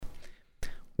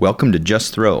Welcome to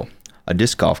Just Throw, a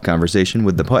disc golf conversation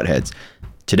with the Puttheads.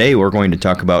 Today we're going to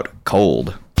talk about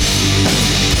cold.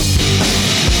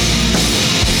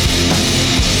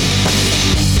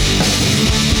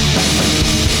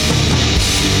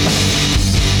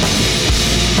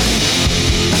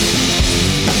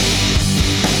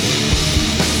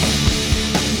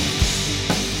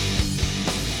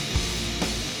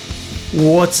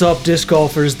 What's up, disc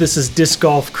golfers? This is Disc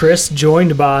Golf Chris,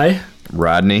 joined by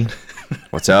Rodney,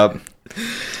 what's up?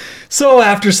 So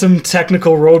after some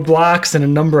technical roadblocks and a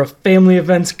number of family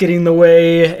events getting in the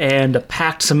way and a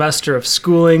packed semester of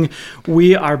schooling,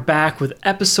 we are back with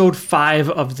episode 5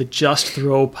 of the Just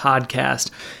Throw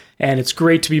podcast. And it's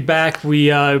great to be back.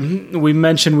 We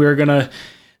mentioned we were going to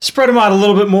spread them out a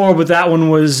little bit more, but that one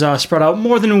was spread out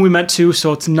more than we meant to,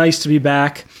 so it's nice to be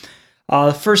back.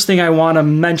 The first thing I want to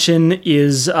mention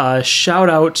is a shout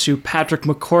out to Patrick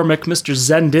McCormick, Mr.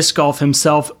 Zen Disc Golf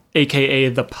himself, aka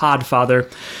the Podfather,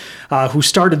 who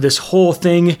started this whole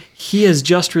thing. He has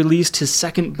just released his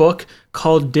second book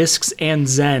called Discs and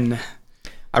Zen.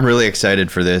 I'm really excited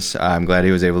for this. I'm glad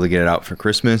he was able to get it out for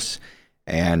Christmas,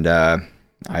 and I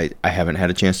haven't had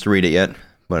a chance to read it yet,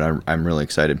 but I'm really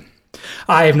excited.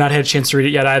 I have not had a chance to read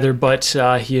it yet either, but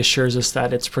he assures us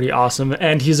that it's pretty awesome,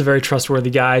 and he's a very trustworthy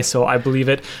guy, so I believe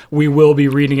it. We will be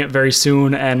reading it very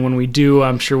soon, and when we do,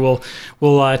 I'm sure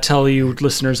we'll tell you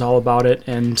listeners all about it.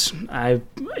 And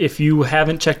if you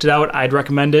haven't checked it out, I'd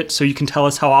recommend it so you can tell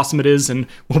us how awesome it is, and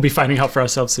we'll be finding out for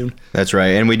ourselves soon. That's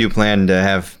right, and we do plan to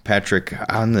have Patrick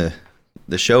on the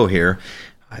show here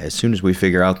as soon as we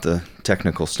figure out the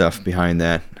technical stuff behind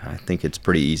that. I think it's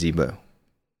pretty easy, but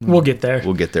we'll get there.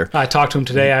 I talked to him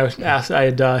today.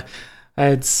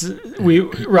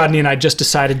 Rodney and I just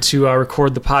decided to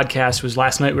record the podcast. It was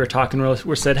last night we were talking.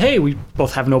 We said, hey, we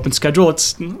both have an open schedule.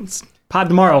 Let's pod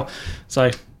tomorrow. So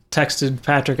I texted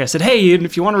Patrick. I said, hey,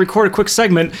 if you want to record a quick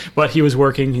segment, but he was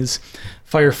working. He's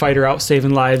firefighter out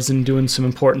saving lives and doing some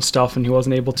important stuff, and he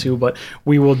wasn't able to. But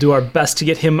we will do our best to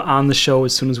get him on the show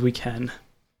as soon as we can.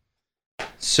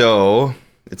 So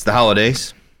it's the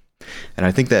holidays. And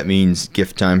I think that means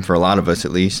gift time for a lot of us,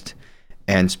 at least.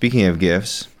 And speaking of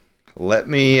gifts, let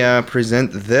me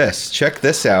present this. Check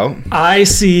this out. I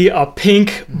see a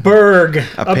pink Berg.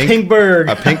 A pink Berg.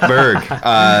 A pink Berg.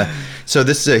 So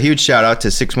this is a huge shout out to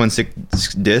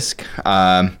 616 Disc.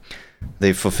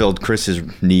 They've fulfilled Chris's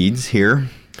needs here.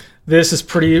 This is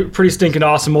pretty stinking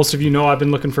awesome. Most of you know I've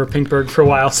been looking for a pink Berg for a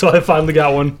while, so I finally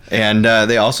got one. And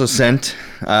they also sent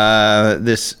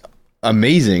this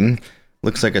amazing,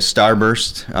 looks like a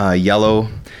starburst yellow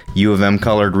U of M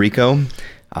colored Rico.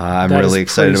 I'm really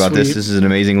excited about this. This is an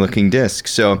amazing looking disc.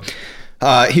 So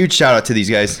huge shout out to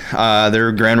these guys.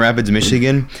 They're Grand Rapids,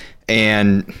 Michigan,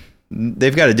 and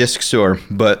they've got a disc store,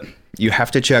 but you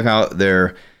have to check out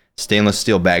their stainless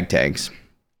steel bag tags.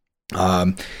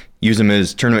 Use them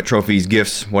as tournament trophies,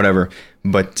 gifts, whatever.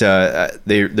 But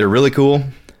they're really cool,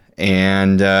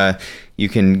 and you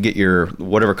can get your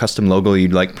whatever custom logo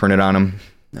you'd like printed on them.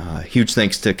 Huge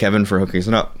thanks to Kevin for hooking us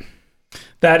up.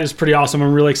 That is pretty awesome.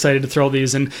 I'm really excited to throw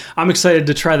these, and I'm excited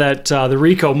to try that the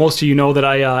Rico. Most of you know that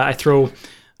I throw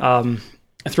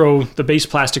the base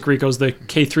plastic Ricos, the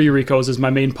K3 Ricos, as my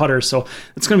main putter. So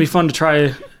it's going to be fun to try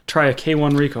a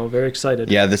K1 Rico. Very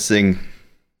excited. Yeah, this thing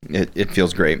it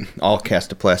feels great. All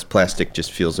Cast-O-Plast plastic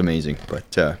just feels amazing,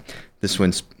 but this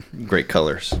one's great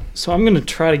colors. So I'm going to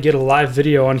try to get a live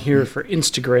video on here for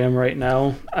Instagram right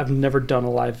now. I've never done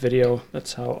a live video.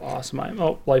 That's how awesome I am.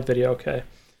 Oh, live video, okay.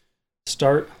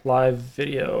 Start live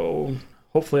video.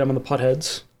 Hopefully I'm on the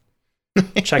Puttheads.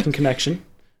 Checking connection.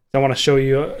 I want to show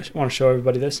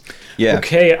everybody this. Yeah.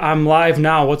 Okay, I'm live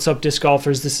now. What's up, disc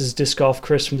golfers? This is Disc Golf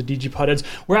Chris from the DG Puttheads.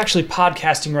 We're actually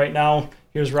podcasting right now.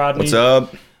 Here's Rodney. What's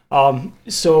up?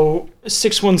 So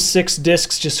 616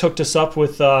 Discs just hooked us up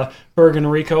with Berg and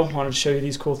Rico. Wanted to show you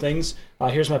these cool things.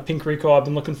 Here's my pink Rico I've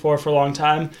been looking for a long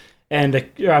time, and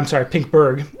pink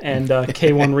Berg and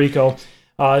K1 Rico.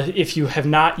 If you have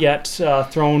not yet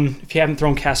if you haven't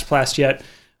thrown Cast-O-Plast yet,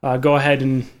 go ahead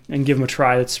and give them a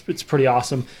try. It's pretty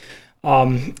awesome.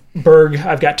 Berg,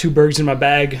 I've got 2 Bergs in my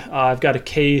bag. I've got a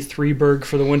K3 Berg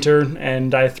for the winter,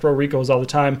 and I throw Ricos all the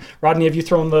time. Rodney, have you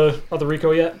thrown the other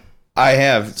Rico yet? I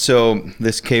have. So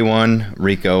this K1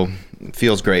 Rico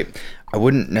feels great. I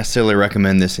wouldn't necessarily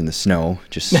recommend this in the snow,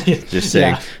 just saying.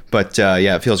 Yeah. But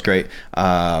it feels great.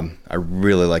 I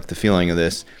really like the feeling of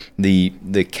this. The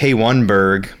K1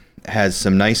 Berg has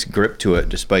some nice grip to it,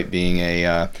 despite being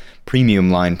a premium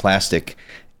line plastic.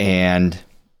 And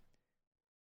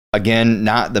again,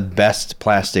 not the best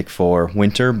plastic for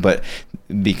winter, but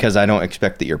because I don't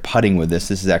expect that you're putting with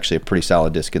this is actually a pretty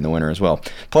solid disc in the winter as well.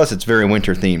 Plus, it's very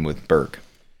winter themed with Berg.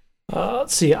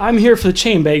 Let's see. I'm here for the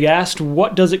chain bag asked,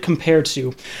 what does it compare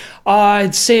to?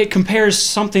 I'd say it compares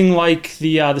something like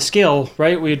the scale,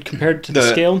 right? We had compared it to the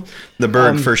scale. The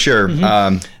Berg for sure.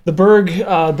 Mm-hmm. The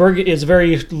Berg is a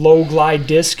very low glide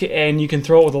disc, and you can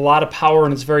throw it with a lot of power,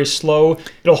 and it's very slow.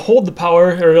 It'll hold the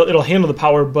power, or it'll handle the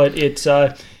power, but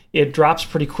it drops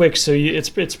pretty quick, so it's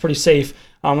pretty safe.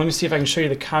 Let me see if I can show you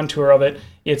the contour of it.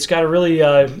 It's got a really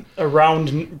a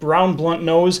round blunt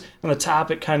nose. On the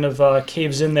top, it kind of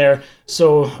caves in there.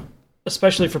 So,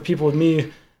 especially for people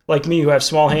like me who have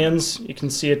small hands, you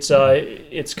can see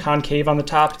it's concave on the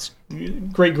top. It's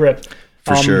great grip.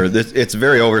 For sure. It's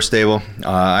very overstable.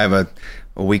 I have a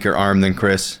weaker arm than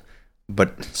Chris,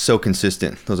 but so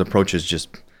consistent. Those approaches just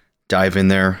dive in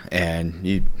there, and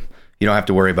you don't have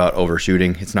to worry about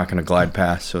overshooting. It's not going to glide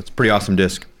past. So it's a pretty awesome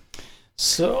disc.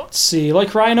 So let's see,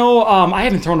 like Rhino, I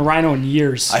haven't thrown a Rhino in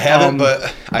years. I haven't,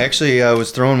 but I actually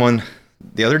was throwing one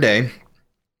the other day.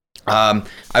 I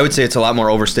would say it's a lot more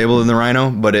overstable than the Rhino,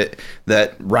 but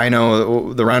the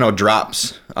Rhino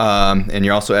drops. And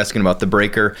you're also asking about the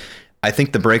breaker. I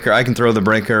think I can throw the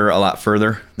breaker a lot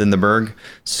further than the Berg.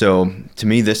 So to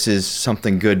me, this is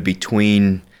something good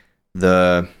between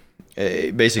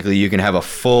basically you can have a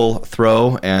full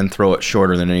throw and throw it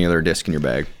shorter than any other disc in your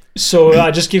bag. So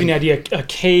just giving you an idea, a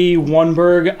K1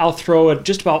 Berg, I'll throw at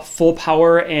just about full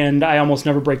power, and I almost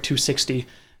never break 260.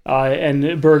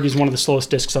 And Berg is one of the slowest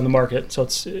discs on the market, so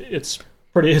it's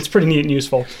pretty neat and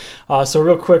useful. So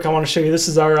real quick, I want to show you. This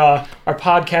is our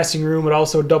podcasting room. It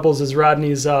also doubles as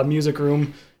Rodney's music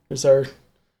room. There's our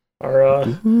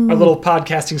little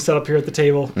podcasting setup here at the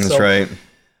table. That's right.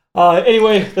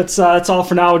 Anyway, that's all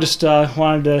for now. Just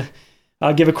wanted to.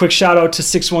 Give a quick shout out to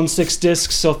 616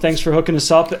 Discs. So thanks for hooking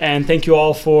us up, and thank you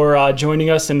all for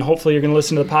joining us. And hopefully you're going to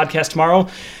listen to the podcast tomorrow.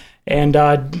 And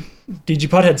DG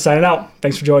Putthead signing out.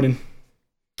 Thanks for joining.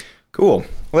 Cool.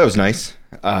 Well, that was nice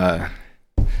to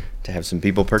have some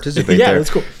people participate yeah, there. That's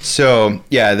cool. So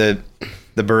yeah,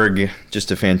 the Berg,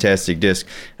 just a fantastic disc.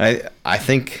 I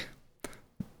think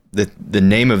the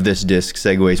name of this disc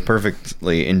segues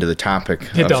perfectly into the topic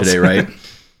of today, right?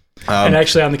 And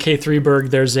actually, on the K3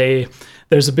 Berg, there's a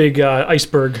big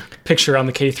iceberg picture on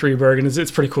the K3 Berg, and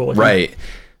it's pretty cool. Right.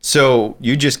 So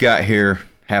you just got here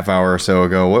half hour or so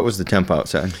ago. What was the temp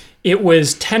outside? It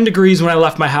was 10 degrees when I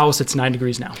left my house. It's 9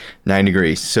 degrees now. 9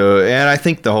 degrees. So, and I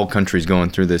think the whole country's going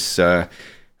through this.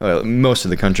 Most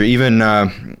of the country, even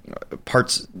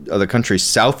parts of the country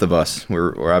south of us.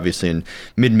 We're obviously in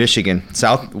mid-Michigan,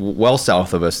 south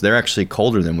of us. They're actually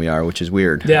colder than we are, which is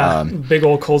weird. Yeah, big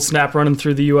old cold snap running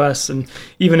through the U.S. And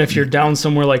even if you're down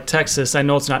somewhere like Texas, I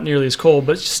know it's not nearly as cold,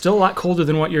 but it's still a lot colder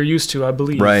than what you're used to, I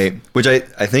believe. Right, which I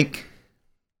think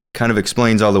kind of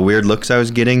explains all the weird looks I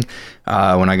was getting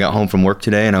when I got home from work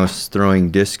today and I was throwing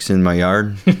discs in my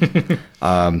yard.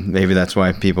 Maybe that's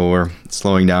why people were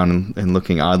slowing down and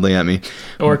looking oddly at me.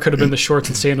 Or it could have been the shorts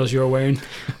and sandals you were wearing.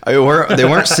 They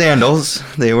weren't sandals.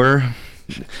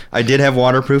 I did have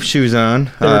waterproof shoes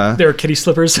on. They were kitty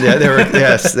slippers. Yeah,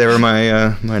 they were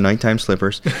my nighttime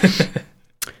slippers.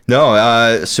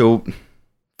 No, so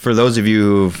for those of you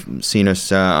who've seen us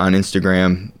on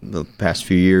Instagram the past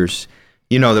few years,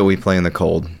 you know that we play in the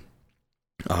cold.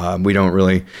 We don't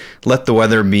really let the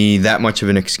weather be that much of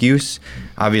an excuse.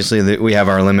 Obviously, we have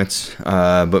our limits,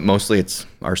 but mostly it's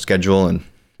our schedule and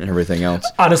everything else.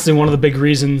 Honestly, one of the big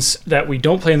reasons that we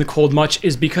don't play in the cold much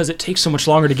is because it takes so much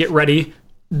longer to get ready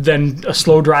than a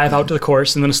slow drive out to the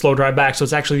course and then a slow drive back. So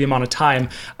it's actually the amount of time.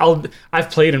 I've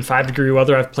played in 5-degree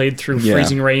weather. I've played through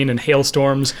freezing rain and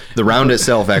hailstorms. The round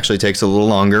itself actually takes a little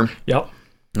longer. Yep.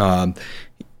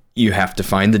 You have to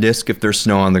find the disc if there's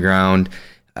snow on the ground.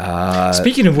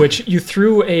 Speaking of which, you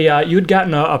threw you had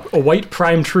gotten a white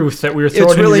Prime Truth that we were throwing.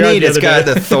 It's really neat. It's got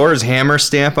the Thor's hammer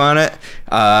stamp on it.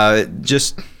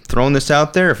 Just throwing this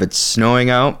out there. If it's snowing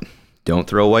out, don't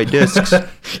throw white discs.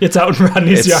 It's out in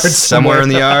Rodney's yard somewhere in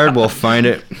the yard. We'll find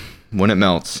it when it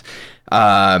melts.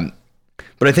 But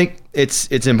I think it's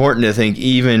important to think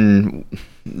even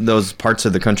those parts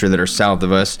of the country that are south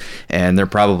of us, and they're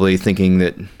probably thinking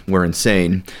that we're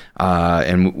insane,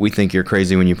 and we think you're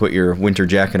crazy when you put your winter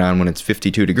jacket on when it's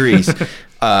 52 degrees.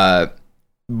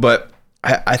 But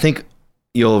I think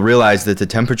you'll realize that the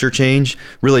temperature change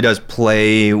really does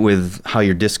play with how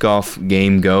your disc golf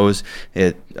game goes.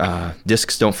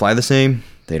 Discs don't fly the same,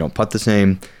 they don't putt the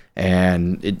same,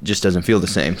 and it just doesn't feel the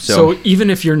same. So even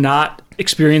if you're not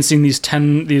experiencing these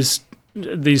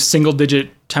single digit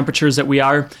temperatures that we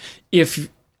are, if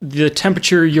the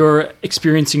temperature you're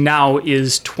experiencing now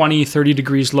is 20, 30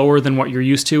 degrees lower than what you're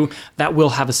used to, that will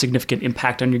have a significant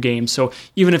impact on your game. So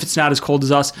even if it's not as cold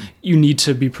as us, you need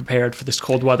to be prepared for this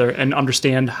cold weather and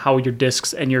understand how your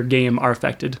discs and your game are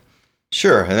affected.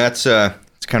 Sure, and that's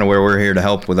kind of where we're here to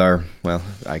help with our, well,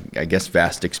 I guess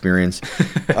vast experience.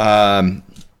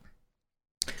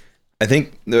 I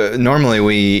think normally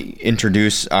we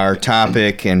introduce our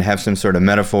topic and have some sort of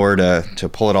metaphor to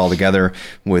pull it all together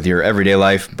with your everyday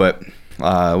life, but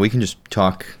we can just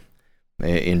talk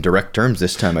in direct terms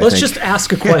this time, Let's just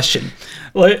ask a question.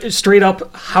 Straight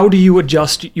up, how do you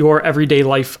adjust your everyday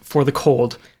life for the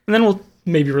cold? And then we'll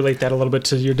maybe relate that a little bit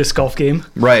to your disc golf game.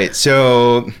 Right,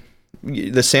 so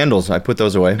the sandals, I put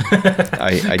those away.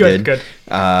 I did. Good.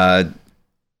 I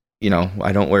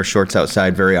don't wear shorts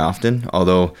outside very often,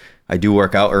 although I do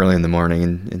work out early in the morning,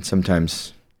 and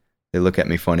sometimes they look at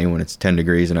me funny when it's 10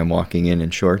 degrees and I'm walking in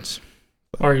shorts.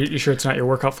 Are you sure it's not your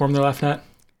workout form they're laughing at?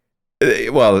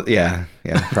 Well, yeah,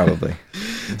 probably.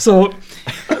 So,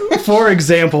 for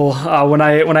example, when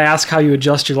I ask how you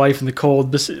adjust your life in the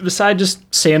cold, beside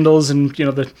just sandals and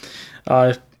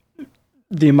the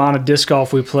amount of disc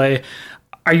golf we play,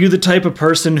 are you the type of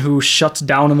person who shuts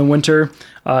down in the winter?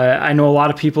 I know a lot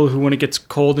of people who, when it gets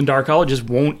cold and dark out, just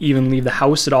won't even leave the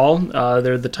house at all.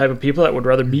 They're the type of people that would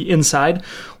rather be inside.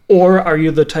 Or are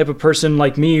you the type of person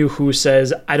like me who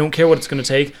says, I don't care what it's going to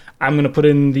take. I'm going to put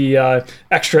in the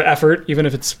extra effort, even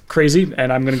if it's crazy,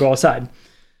 and I'm going to go outside.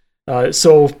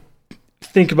 So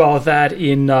think about that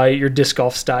in your disc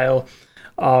golf style.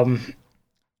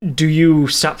 Do you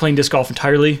stop playing disc golf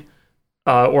entirely?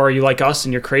 Or are you like us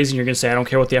and you're crazy and you're going to say, I don't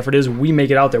care what the effort is. We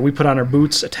make it out there. We put on our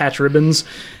boots, attach ribbons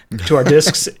to our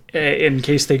discs in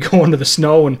case they go into the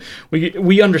snow. And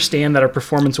we understand that our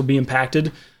performance will be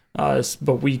impacted,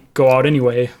 but we go out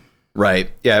anyway.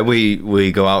 Right. Yeah,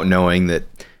 we go out knowing that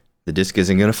the disc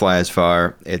isn't going to fly as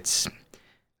far.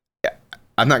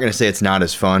 I'm not going to say it's not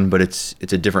as fun, but it's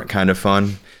a different kind of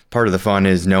fun. Part of the fun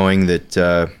is knowing that,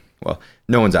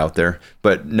 no one's out there,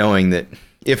 but knowing that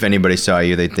if anybody saw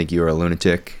you, they'd think you were a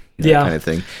lunatic, kind of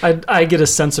thing. I get a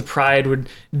sense of pride with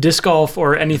disc golf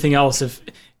or anything else. If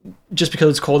just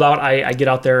because it's cold out, I get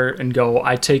out there and go.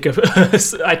 I take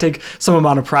some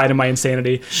amount of pride in my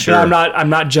insanity. Sure. And I'm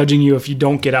not judging you if you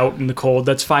don't get out in the cold.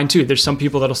 That's fine too. There's some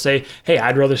people that'll say, "Hey,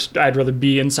 I'd rather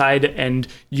be inside and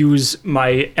use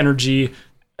my energy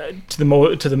to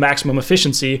the maximum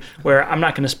efficiency, where I'm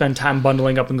not going to spend time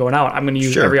bundling up and going out. I'm going to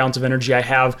use every ounce of energy I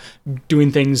have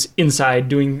doing things inside,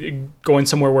 going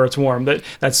somewhere where it's warm."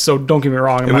 That's so. Don't get me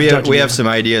wrong. We have some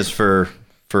ideas for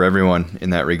everyone in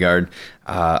that regard.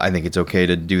 I think it's okay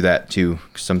to do that too.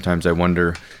 Sometimes I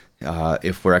wonder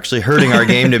if we're actually hurting our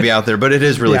game to be out there, but it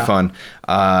is really fun.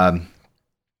 And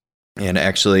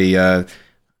actually,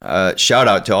 shout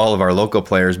out to all of our local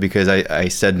players, because I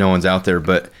said no one's out there,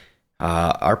 but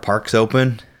our park's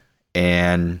open,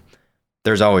 and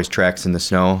there's always tracks in the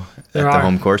snow at the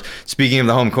home course. Speaking of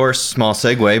the home course, small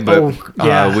segue,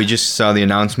 but we just saw the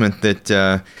announcement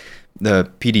that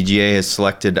the PDGA has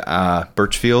selected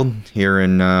Birchfield here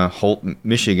in Holt,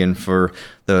 Michigan for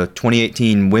the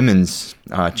 2018 Women's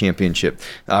Championship.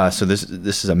 So this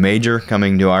is a major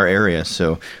coming to our area,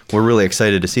 so we're really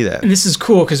excited to see that. And this is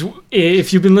cool, because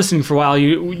if you've been listening for a while,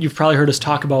 you've probably heard us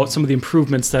talk about some of the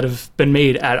improvements that have been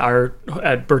made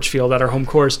at Birchfield, at our home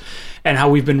course, and how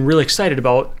we've been really excited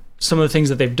about some of the things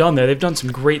that they've done there. They've done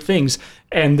some great things,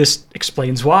 and this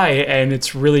explains why. And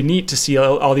it's really neat to see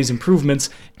all these improvements,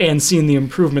 and seeing the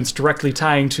improvements directly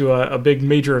tying to a big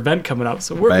major event coming up.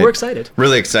 So we're excited.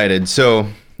 Really excited. So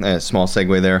small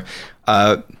segue there.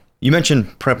 You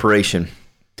mentioned preparation.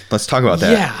 Let's talk about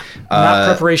that. Yeah, not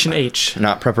preparation H.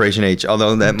 Not preparation H,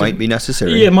 although that might be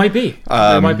necessary. Yeah, it might be.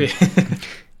 It might be.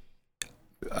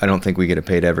 I don't think we get a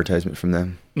paid advertisement from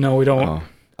them. No, we don't. Oh.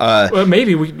 Well,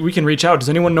 maybe we can reach out. Does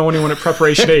anyone know anyone at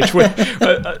Preparation H? With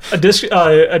a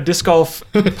disc golf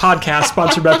podcast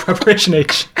sponsored by Preparation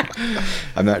H.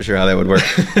 I'm not sure how that would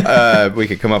work. We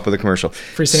could come up with a commercial.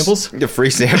 Free samples? The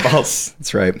free samples.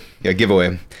 That's right. Yeah,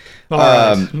 giveaway. All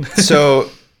right.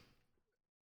 So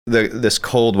this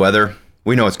cold weather,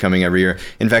 we know it's coming every year.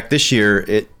 In fact, this year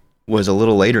it was a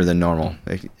little later than normal.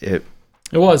 It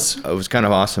was kind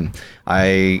of awesome.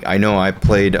 I know I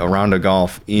played a round of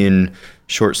golf in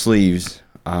short sleeves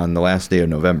on the last day of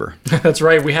November. That's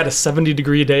right. We had a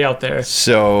 70-degree day out there.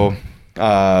 So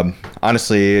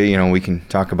honestly, we can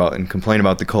talk about and complain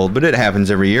about the cold, but it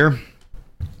happens every year.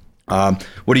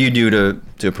 What do you do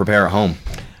to prepare at home?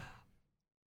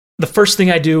 The first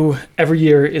thing I do every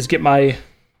year is get my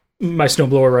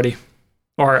snowblower ready.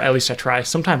 Or at least I try.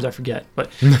 Sometimes I forget.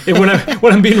 But when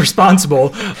I'm being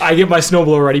responsible, I get my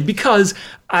snowblower ready, because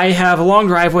I have a long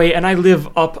driveway and I live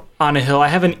up on a hill. I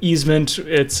have an easement.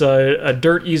 It's a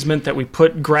dirt easement that we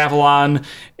put gravel on,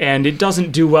 and it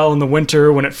doesn't do well in the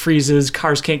winter when it freezes.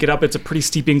 Cars can't get up. It's a pretty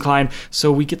steep incline.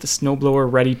 So we get the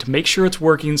snowblower ready to make sure it's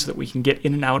working so that we can get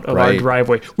in and out of our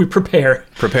driveway. We prepare.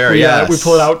 Yes. We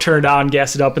pull it out, turn it on,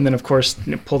 gas it up, and then, of course,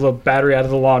 pull the battery out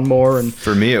of the lawnmower and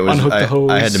for me, it was unhook the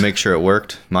hose. I had to make sure it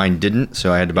worked. Mine didn't,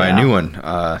 so I had to buy a new one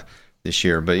this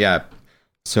year. But yeah.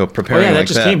 So preparing that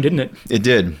just came, didn't it? It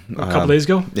did. A couple days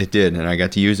ago? It did, and I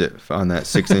got to use it on that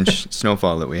 6-inch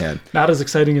snowfall that we had. Not as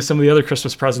exciting as some of the other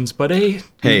Christmas presents, but hey,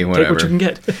 whatever. Take what you can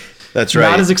get. That's right.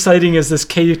 Not as exciting as this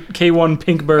K1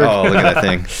 pink bird. Oh, look at that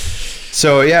thing.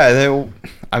 So yeah,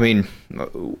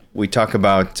 we talk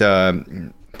about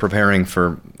preparing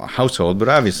for a household, but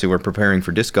obviously we're preparing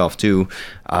for disc golf too.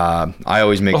 I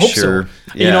always make sure. So.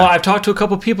 Yeah. I've talked to a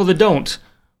couple people that don't.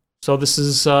 So this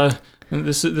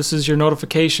is your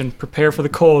notification. Prepare for the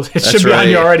cold. It should be on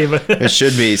you already, but it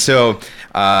should be. So,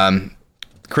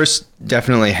 Chris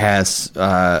definitely has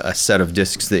a set of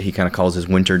discs that he kind of calls his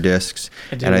winter discs,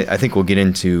 and I think we'll get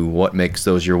into what makes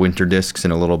those your winter discs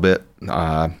in a little bit.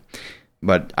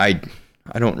 But I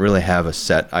don't really have a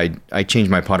set. I change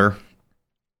my putter.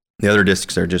 The other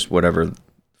discs are just whatever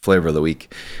flavor of the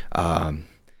week. And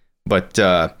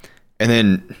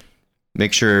then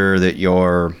make sure that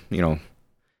your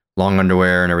long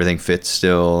underwear and everything fits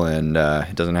still, and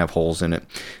it doesn't have holes in it.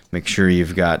 Make sure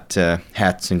you've got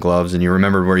hats and gloves, and you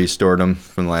remember where you stored them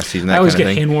from the last season. I always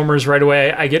get hand warmers right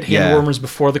away. I get hand warmers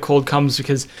before the cold comes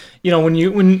because when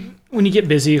you get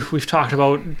busy, we've talked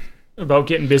about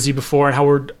getting busy before and how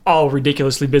we're all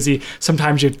ridiculously busy.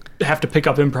 Sometimes you have to pick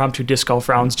up impromptu disc golf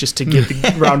rounds just to get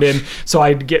the round in. So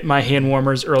I'd get my hand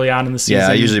warmers early on in the season. Yeah,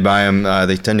 I usually buy them.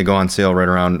 They tend to go on sale right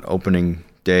around opening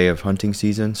day of hunting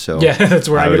season, so yeah, that's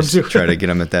where I get them too. Try to get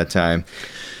them at that time.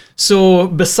 So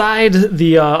beside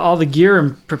the all the gear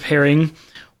and preparing,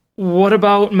 what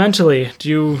about mentally?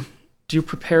 Do you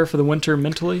prepare for the winter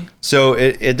mentally? So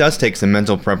it does take some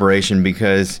mental preparation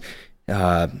because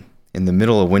in the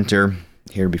middle of winter,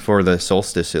 here before the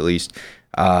solstice at least,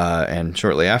 and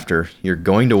shortly after, you're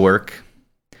going to work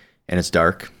and it's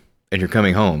dark, and you're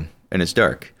coming home and it's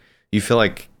dark. You feel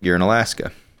like you're in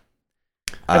Alaska.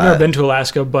 I've never been to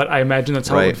Alaska, but I imagine that's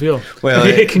how it would feel. Well,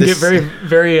 it can get very,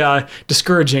 very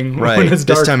discouraging when it's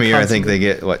dark. This time of year, I think they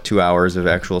get 2 hours of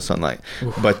actual sunlight.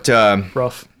 Oof, but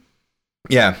rough.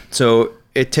 Yeah, so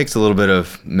it takes a little bit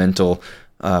of mental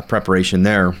preparation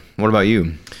there. What about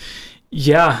you?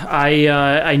 Yeah,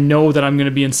 I know that I'm going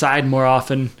to be inside more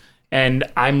often, and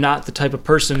I'm not the type of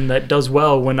person that does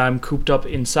well when I'm cooped up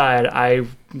inside. I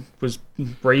was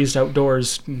raised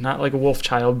outdoors, not like a wolf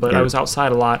child, but I was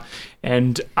outside a lot,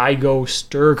 and I go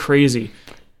stir crazy.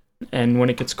 And when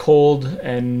it gets cold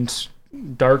and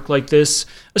dark like this,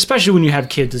 especially when you have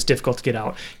kids, it's difficult to get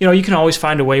out. You can always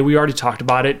find a way. We already talked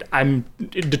about it. I'm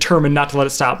determined not to let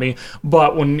it stop me.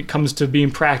 But when it comes to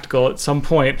being practical, at some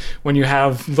point, when you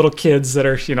have little kids that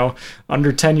are,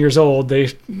 under 10 years old,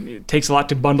 it takes a lot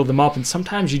to bundle them up. And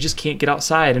sometimes you just can't get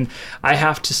outside. And I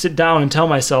have to sit down and tell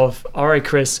myself, all right,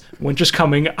 Chris, winter's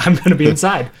coming. I'm going to be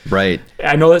inside. Right.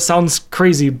 I know that sounds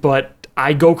crazy, but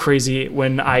I go crazy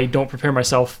when I don't prepare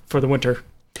myself for the winter.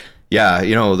 Yeah,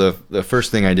 the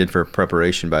first thing I did for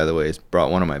preparation, by the way, is brought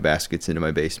one of my baskets into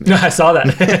my basement. I saw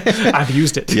that. I've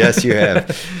used it. Yes, you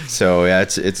have. So yeah,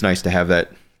 it's nice to have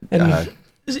that.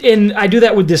 And I do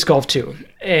that with disc golf too.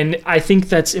 And I think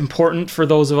that's important for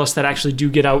those of us that actually do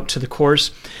get out to the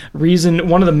course.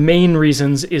 One of the main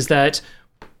reasons is that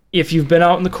if you've been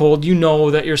out in the cold, you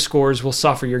know that your scores will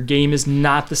suffer. Your game is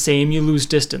not the same. You lose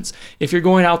distance. If you're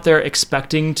going out there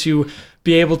expecting to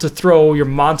be able to throw your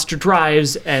monster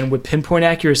drives and with pinpoint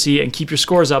accuracy and keep your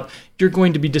scores up, you're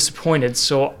going to be disappointed.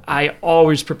 So I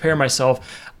always prepare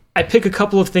myself. I pick a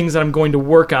couple of things that I'm going to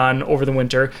work on over the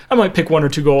winter. I might pick 1 or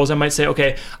 2 goals. I might say,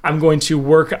 okay, I'm going to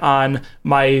work on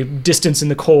my distance in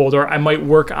the cold, or I might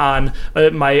work on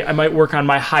my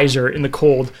hyzer in the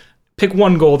cold. Pick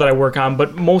one goal that I work on,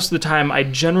 but most of the time I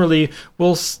generally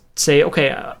will say,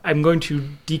 okay, I'm going to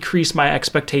decrease my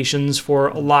expectations for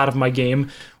a lot of my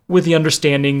game with the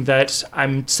understanding that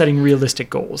I'm setting realistic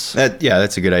goals.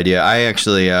 That's a good idea. I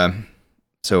actually,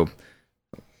 so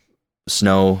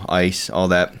snow, ice, all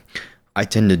that, I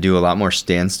tend to do a lot more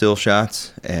standstill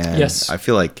shots, and yes. I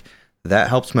feel like that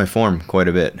helps my form quite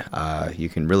a bit. You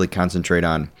can really concentrate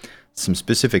on some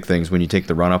specific things when you take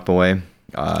the run-up away.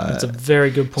 That's a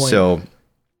very good point. So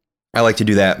I like to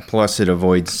do that. Plus, it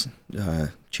avoids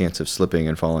chance of slipping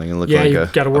and falling and look like a fool. Yeah,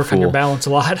 you've got to work on your balance a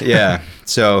lot. Yeah.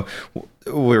 So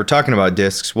we were talking about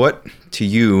discs. What to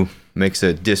you makes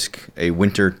a disc a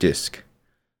winter disc?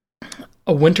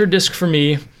 A winter disc for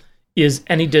me is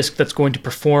any disc that's going to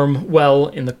perform well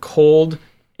in the cold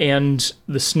and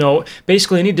the snow.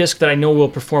 Basically, any disc that I know will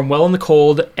perform well in the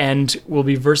cold and will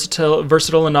be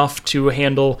versatile enough to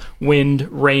handle wind,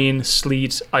 rain,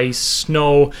 sleet, ice,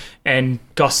 snow, and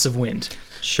gusts of wind.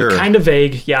 Sure. Kind of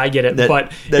vague. Yeah, I get it.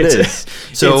 But it's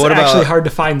actually hard to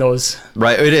find those.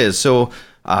 Right, it is. So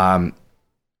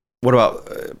what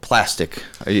about plastic?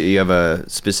 You have a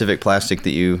specific plastic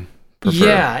that you prefer?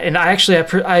 Yeah, and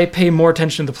I pay more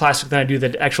attention to the plastic than I do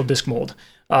the actual disc mold.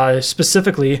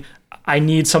 Specifically, I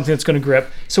need something that's going to grip.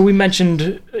 So we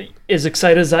mentioned, as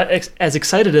excited as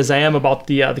I am about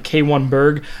the K1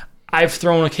 Berg, I've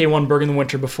thrown a K1 Berg in the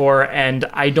winter before, and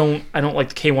I don't like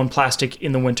the K1 plastic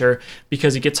in the winter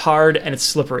because it gets hard and it's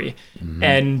slippery. Mm-hmm.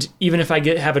 And even if I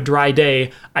have a dry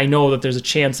day, I know that there's a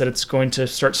chance that it's going to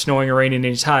start snowing or raining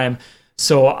any time.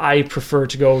 So I prefer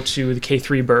to go to the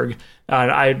K3 Berg.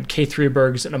 K3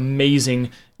 Berg is an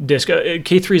amazing disc.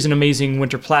 K3 is an amazing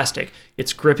winter plastic.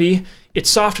 It's grippy. It's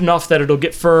soft enough that it'll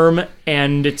get firm,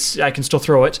 and I can still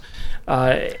throw it.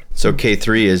 So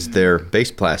K3 is their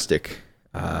base plastic,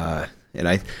 and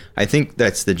I think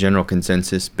that's the general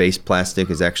consensus. Base plastic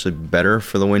is actually better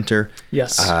for the winter.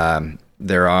 Yes.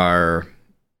 There are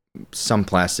some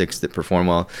plastics that perform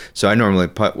well. So I normally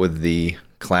putt with the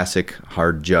classic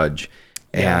hard Judge.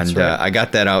 And right. I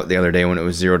got that out the other day when it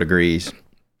was 0 degrees,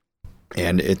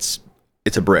 and it's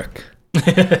a brick.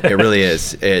 It really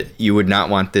is. You would not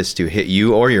want this to hit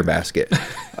you or your basket.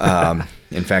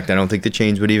 In fact, I don't think the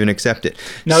chains would even accept it.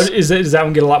 Now, does that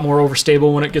one get a lot more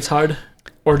overstable when it gets hard,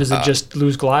 or does it just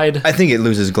lose glide? I think it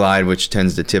loses glide, which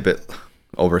tends to tip it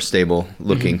overstable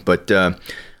looking. Mm-hmm. But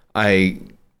I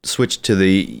switch to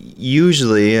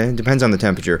usually it depends on the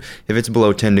temperature. If it's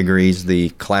below 10 degrees, the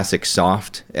classic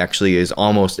soft actually is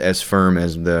almost as firm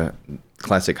as the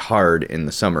classic hard in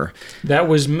the summer. That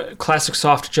was classic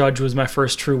soft Judge was my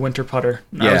first true winter putter.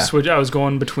 Yeah. I was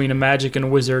going between a Magic and a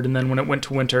Wizard, and then when it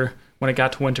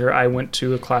got to winter, I went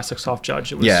to a classic soft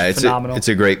Judge. It was phenomenal. It's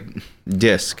a great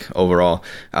disc overall.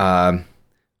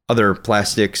 Other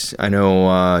plastics, I know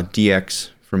DX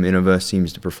from Innova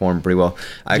seems to perform pretty well.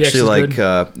 I actually like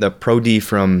the Pro D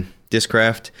from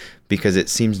Discraft because it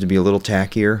seems to be a little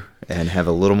tackier and have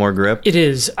a little more grip. It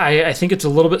is. I think it's a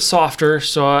little bit softer,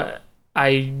 so I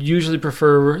usually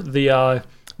prefer the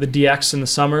DX in the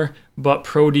summer, but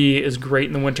Pro D is great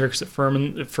in the winter because it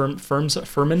firms up.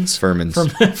 Furbies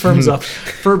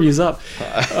up.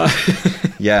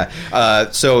 Yeah.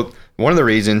 So one of the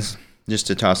reasons, just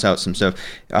to toss out some stuff,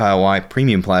 why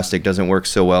premium plastic doesn't work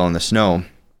so well in the snow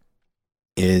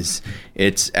is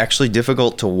it's actually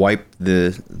difficult to wipe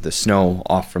the snow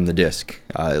off from the disc.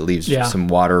 It leaves some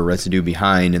water residue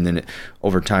behind, and then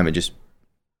over time it's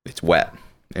wet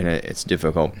and it's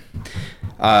difficult.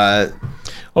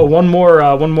 One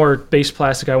more base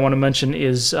plastic I want to mention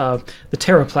is the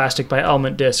Terra plastic by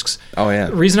Element Discs. Oh yeah.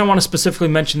 The reason I want to specifically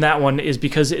mention that one is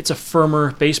because it's a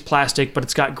firmer base plastic, but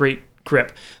it's got great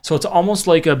grip. So it's almost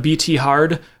like a BT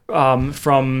Hard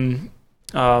from.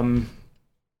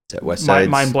 Is that West Side's?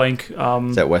 Mind blank.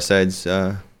 Is that West Side's? Is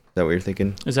that what you're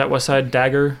thinking? Is that West Side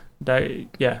Dagger?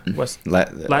 Yeah,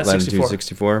 Latitude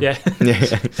 64. Yeah.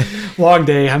 Long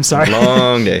day. I'm sorry.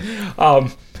 Long day.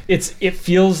 It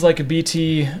feels like a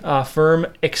BT firm,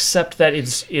 except that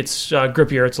it's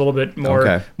grippier. It's a little bit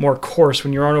more coarse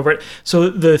when you run over it. So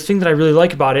the thing that I really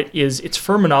like about it is it's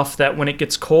firm enough that when it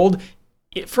gets cold,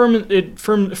 it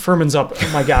firmens up. Oh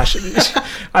my gosh.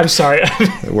 I'm sorry.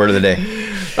 Word of the day.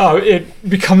 It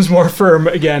becomes more firm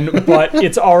again, but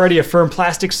it's already a firm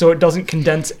plastic, so it doesn't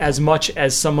condense as much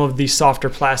as some of the softer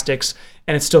plastics,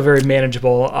 and it's still very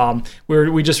manageable. We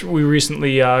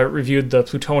recently reviewed the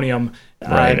plutonium,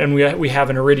 right. And we have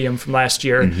an iridium from last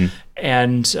year, mm-hmm.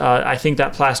 and I think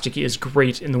that plastic is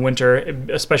great in the winter,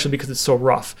 especially because it's so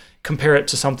rough. Compare it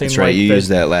to something That's right. like you used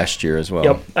that last year as well.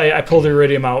 Yep, I pull the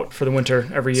iridium out for the winter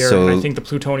every year, and I think the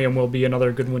plutonium will be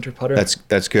another good winter putter.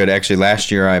 That's good. Actually, last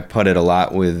year I putted a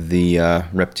lot with the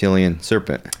reptilian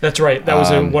serpent. That's right. That was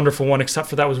a wonderful one, except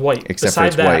for that was white. Except for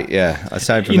it's white, yeah.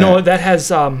 Aside from that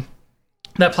has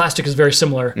that plastic is very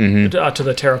similar to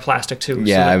the Terra plastic too.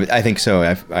 Yeah, I think so.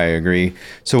 I agree.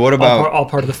 So what about all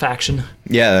part of the faction?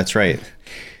 Yeah, that's right.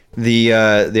 The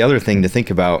other thing to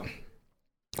think about.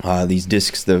 These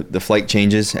discs, the flight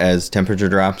changes as temperature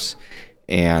drops,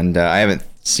 and I haven't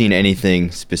seen anything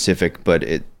specific, but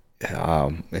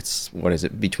it's what is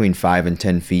it, between 5 and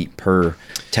 10 feet per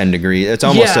 10 degrees. It's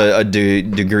almost a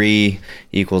degree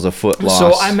equals a foot loss.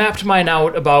 So I mapped mine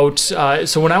out about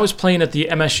so when I was playing at the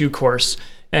MSU course,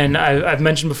 and I've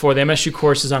mentioned before, the MSU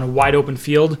course is on a wide open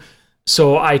field.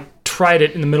 So I tried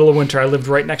it in the middle of winter. I lived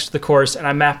right next to the course, and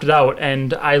I mapped it out,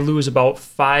 and I lose about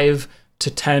 5 to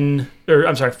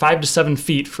 7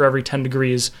 feet for every 10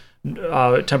 degrees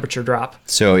temperature drop.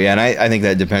 So yeah, and I think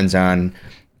that depends on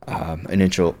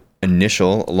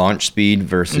initial launch speed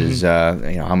versus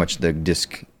how much the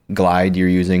disc glide you're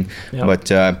using. Yep.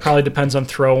 But probably depends on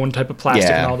throw and type of plastic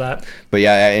and all that. But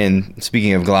yeah, and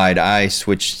speaking of glide, I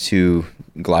switched to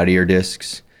Gladiator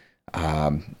discs.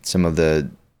 Some of the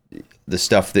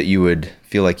stuff that you would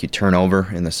feel like you turn over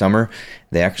in the summer,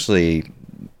 they actually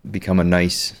become a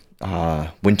nice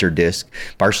winter disc,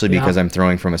 partially because I'm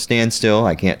throwing from a standstill.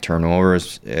 I can't turn over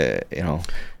as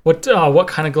What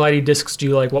kind of glidey discs do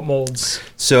you like? What molds?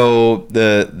 So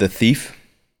the Thief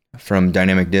from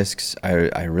Dynamic Discs,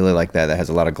 I really like that. That has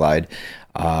a lot of glide,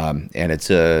 and it's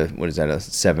a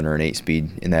 7 or an 8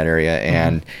 speed in that area,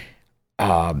 and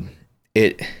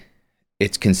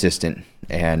it's consistent.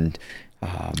 And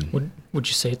would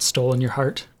you say it's stolen your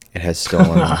heart? It has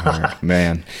stolen my heart,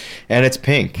 man. And it's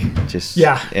pink.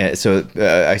 So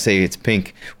I say it's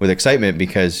pink with excitement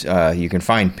because you can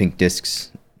find pink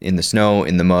discs in the snow,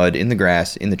 in the mud, in the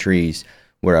grass, in the trees,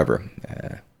 wherever.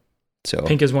 So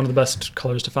pink is one of the best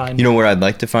colors to find. You know where I'd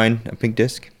like to find a pink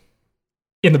disc?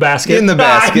 In the basket. In the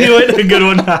basket. I knew it. A good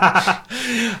one.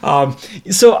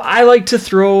 So I like to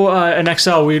throw an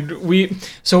XL.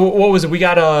 So what was it? We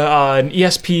got an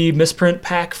ESP misprint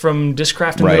pack from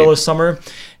Discraft in the middle of summer.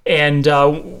 And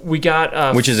we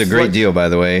got... which is a great deal, by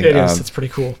the way. It is. It's pretty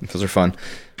cool. Those are fun.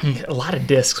 A lot of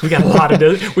discs. We got a lot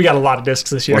of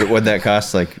discs this year. What'd that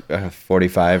cost? Like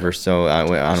 $45 or so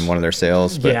on one of their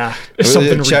sales. But yeah,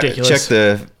 something ridiculous. Check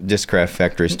the Discraft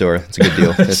factory store. It's a good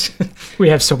deal. We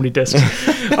have so many discs.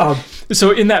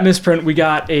 So in that misprint, we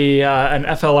got an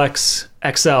FLX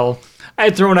XL. I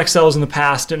had thrown XLs in the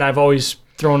past, and I've always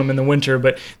thrown them in the winter.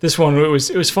 But this one, it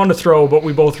was fun to throw. But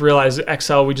we both realized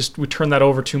XL, we turned that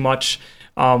over too much.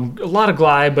 A lot of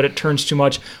glide, but it turns too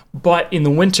much. But in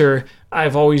the winter,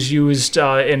 I've always used,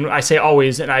 and I say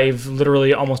always, and I've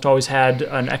literally almost always had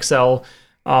an XL.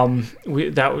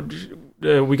 We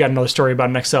got another story about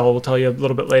an XL. We'll tell you a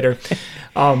little bit later.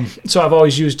 So I've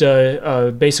always used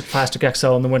a basic plastic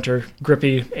XL in the winter,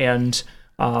 grippy and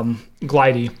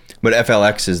glidey. But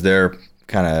FLX is their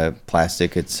kind of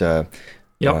plastic. It's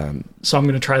Yep. So I'm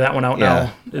going to try that one out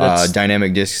now.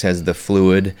 Dynamic Discs has the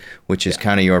fluid, which is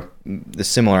kind of the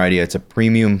similar idea. It's a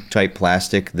premium type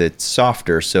plastic that's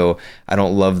softer, so I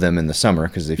don't love them in the summer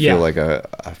because they feel like a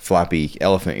floppy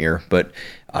elephant ear. But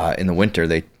in the winter,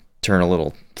 they turn a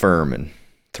little firm and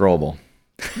throwable.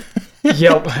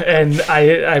 Yep, and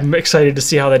I'm excited to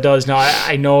see how that does. Now,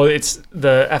 I know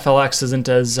the FLX isn't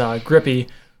as grippy,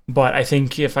 but I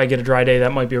think if I get a dry day,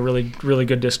 that might be a really, really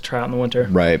good disc to try out in the winter.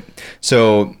 Right.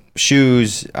 So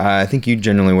shoes, I think you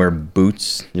generally wear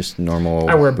boots, just normal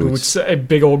I wear boots,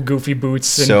 big old goofy boots.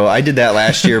 So I did that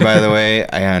last year, by the way,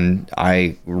 and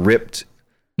I ripped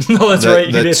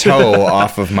the toe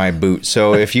off of my boot.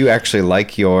 So if you actually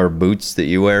like your boots that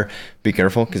you wear, be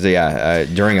careful because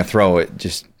during a throw, it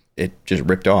just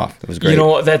ripped off. It was great. You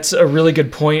know, that's a really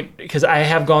good point because I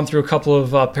have gone through a couple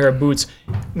of pair of boots.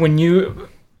 When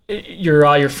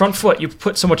your front foot, you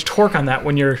put so much torque on that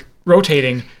when you're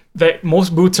rotating that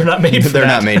most boots are not made for that. They're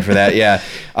not made for that, yeah.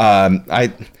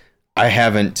 I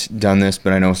haven't done this,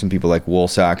 but I know some people like wool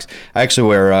socks. I actually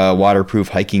wear waterproof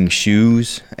hiking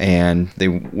shoes, and they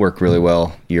work really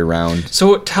well year-round.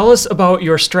 So tell us about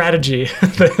your strategy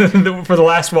for the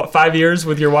last, 5 years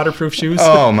with your waterproof shoes?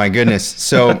 Oh, my goodness.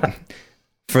 So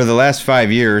for the last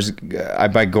 5 years, I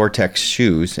buy Gore-Tex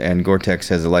shoes, and Gore-Tex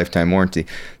has a lifetime warranty.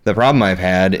 The problem I've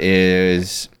had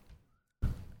is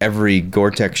every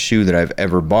Gore-Tex shoe that I've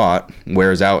ever bought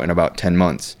wears out in about 10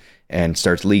 months and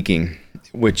starts leaking,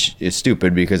 which is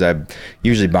stupid because I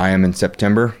usually buy them in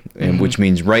September, and which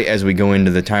means right as we go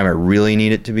into the time I really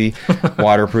need it to be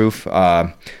waterproof.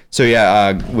 With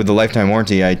the lifetime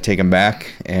warranty, I take them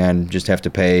back and just have to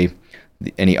pay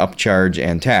any upcharge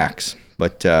and tax.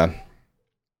 But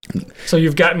so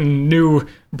you've gotten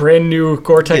brand new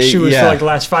Gore-Tex shoes for like the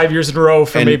last 5 years in a row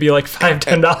for maybe like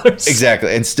 $5-10.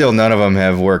 Exactly, and still none of them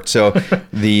have worked. So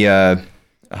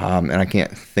and I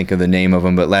can't think of the name of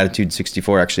them, but Latitude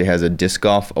 64 actually has a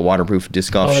waterproof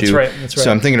disc golf shoe. That's right. So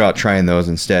I'm thinking about trying those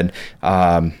instead.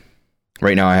 Right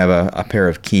now I have a pair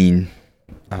of Keen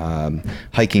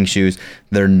hiking shoes.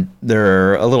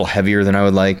 They're a little heavier than I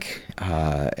would like,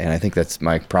 and I think that's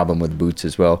my problem with boots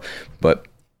as well. But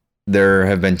there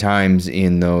have been times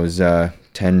in those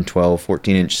 10, 12,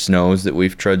 14-inch snows that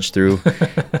we've trudged through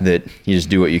that you just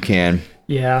do what you can.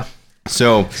 Yeah.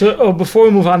 So before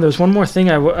we move on, there's one more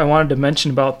thing I wanted to mention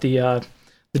about the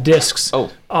the discs.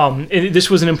 This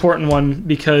was an important one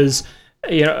because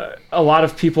a lot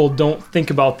of people don't think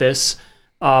about this.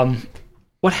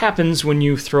 What happens when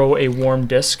you throw a warm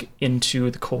disc into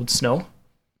the cold snow?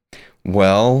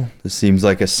 Well, this seems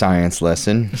like a science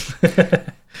lesson.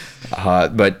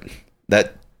 But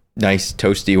that nice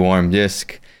toasty warm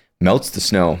disc melts the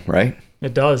snow, right?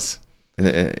 It does.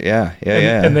 Yeah.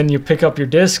 And then you pick up your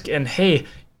disc, and hey,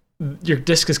 your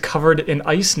disc is covered in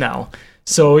ice now.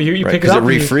 So you pick it up.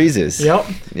 Because it refreezes. Yep.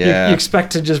 Yeah. You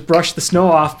expect to just brush the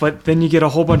snow off, but then you get a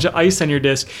whole bunch of ice on your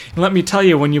disc. And let me tell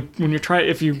you,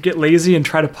 if you get lazy and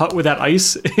try to putt with that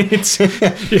ice, you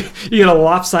get a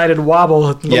lopsided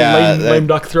wobble, lame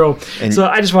duck throw. So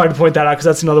I just wanted to point that out because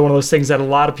that's another one of those things that a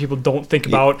lot of people don't think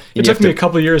about. It took me a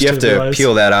couple of years to realize. You have to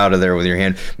peel that out of there with your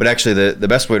hand. But actually, the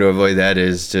best way to avoid that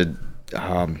is to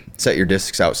set your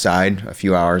discs outside a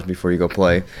few hours before you go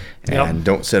play, and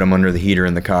don't set them under the heater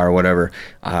in the car or whatever,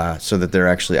 so that they're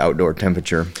actually outdoor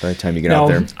temperature by the time you get out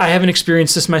there. I haven't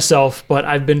experienced this myself, but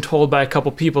I've been told by a couple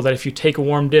people that if you take a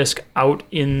warm disc out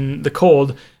in the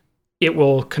cold, it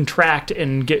will contract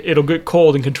and it'll get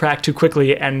cold and contract too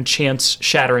quickly and chance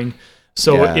shattering.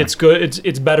 So it's good.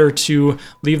 It's better to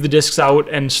leave the discs out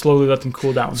and slowly let them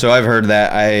cool down. So I've heard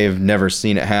that. I've never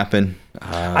seen it happen.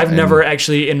 I've never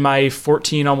actually, in my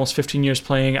 14, almost 15 years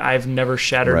playing, I've never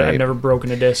shattered. Right. I've never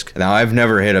broken a disc. Now, I've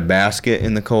never hit a basket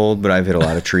in the cold, but I've hit a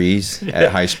lot of trees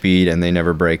at high speed, and they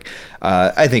never break.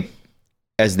 I think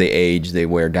as they age, they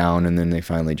wear down, and then they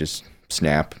finally just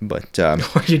snap. But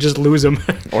or you just lose them.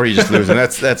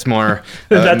 That's more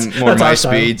more my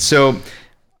speed. So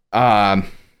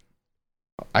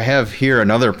I have here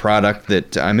another product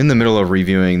that I'm in the middle of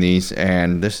reviewing these,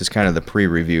 and this is kind of the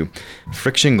pre-review.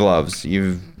 Friction gloves.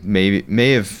 You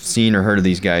may have seen or heard of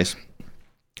these guys.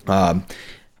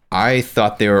 I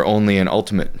thought they were only an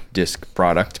Ultimate Disc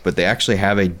product, but they actually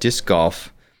have a disc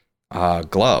golf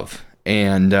glove.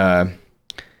 And I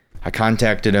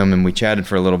contacted them, and we chatted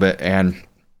for a little bit. And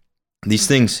these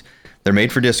things, they're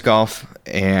made for disc golf,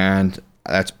 and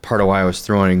that's part of why I was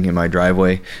throwing in my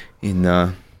driveway in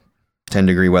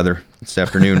 10-degree weather this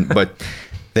afternoon, but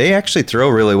they actually throw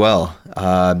really well.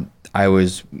 I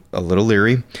was a little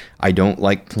leery. I don't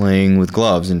like playing with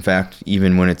gloves. In fact,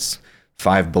 even when it's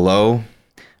 5 below,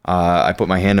 I put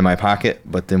my hand in my pocket,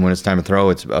 but then when it's time to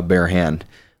throw, it's a bare hand.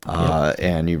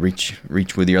 And you reach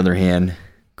with your other hand,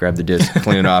 grab the disc,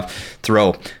 clean it off,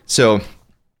 throw. So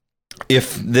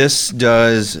if this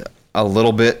does a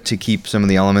little bit to keep some of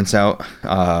the elements out,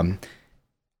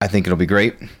 I think it'll be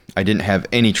great. I didn't have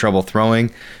any trouble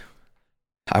throwing.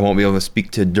 I won't be able to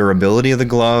speak to durability of the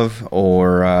glove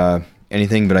or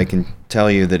anything, but I can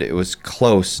tell you that it was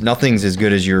close. Nothing's as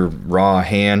good as your raw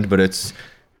hand, but it's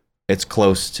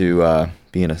close to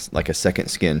being like a second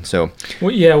skin. So,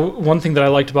 one thing that I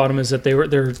liked about them is that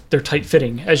they're tight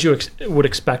fitting, as you would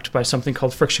expect by something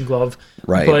called friction glove.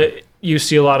 Right. But you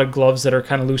see a lot of gloves that are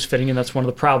kind of loose fitting, and that's one of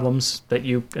the problems that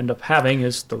you end up having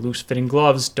is the loose fitting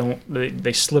gloves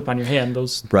they slip on your hand.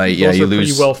 Those are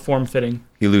pretty well form fitting.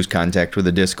 You lose contact with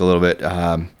the disc a little bit.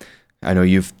 I know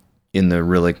in the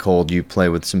really cold, you play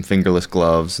with some fingerless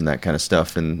gloves and that kind of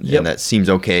stuff, and that seems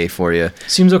okay for you.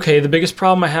 Seems okay. The biggest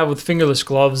problem I have with fingerless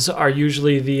gloves are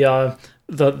usually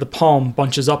the palm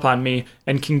bunches up on me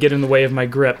and can get in the way of my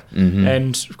grip. Mm-hmm.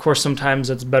 And of course, sometimes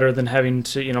it's better than having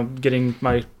to, getting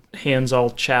my hands all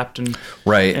chapped and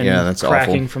that's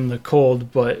cracking awful from the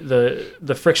cold. But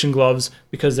the friction gloves,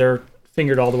 because they're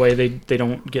fingered all the way, they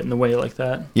don't get in the way like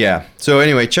that. Yeah. So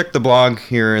anyway, check the blog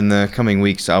here in the coming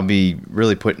weeks. I'll be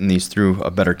really putting these through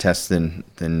a better test than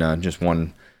just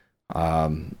one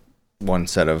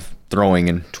set of throwing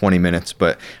in 20 minutes.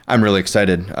 But I'm really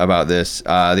excited about this.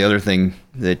 The other thing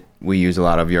that we use a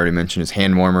lot of, you already mentioned, is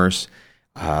hand warmers.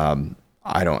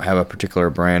 I don't have a particular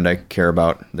brand I care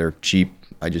about. They're cheap.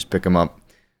 I just pick them up.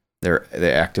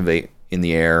 They activate in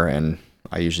the air, and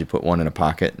I usually put one in a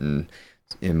pocket, and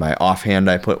in my offhand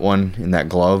I put one in that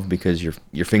glove because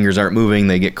your fingers aren't moving,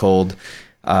 they get cold.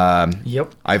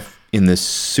 In this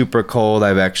super cold,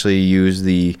 I've actually used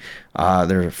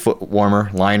they're foot warmer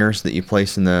liners that you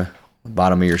place in the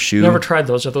bottom of your shoe. Never tried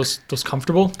those. Are those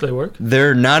comfortable? Do they work?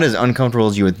 They're not as uncomfortable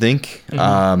as you would think.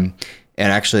 Mm-hmm.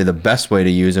 And actually, the best way to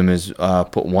use them is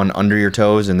put one under your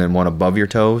toes and then one above your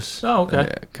toes. Oh,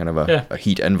 okay. Kind of a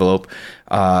heat envelope.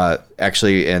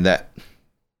 Actually, and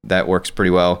that works pretty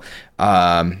well.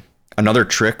 Another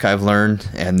trick I've learned,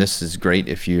 and this is great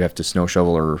if you have to snow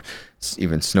shovel or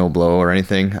even snow blow or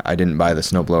anything. I didn't buy the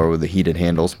snow blower with the heated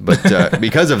handles, but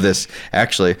because of this,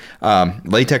 actually,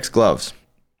 latex gloves.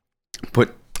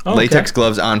 Put latex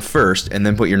gloves on first, and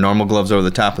then put your normal gloves over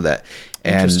the top of that.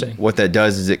 And what that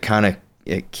does is it kind of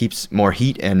it keeps more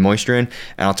heat and moisture in.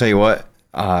 And I'll tell you what,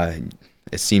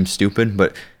 it seems stupid,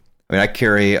 but I mean,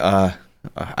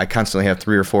 I constantly have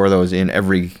 3 or 4 of those in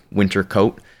every winter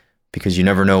coat because you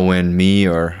never know when me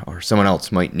or someone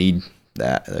else might need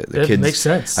that. The kids, makes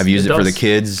sense. I've used it for the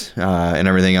kids and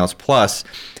everything else. Plus,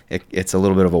 it's a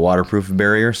little bit of a waterproof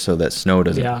barrier so that snow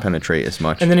doesn't penetrate as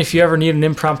much. And then if you ever need an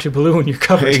impromptu balloon, you're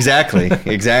covered.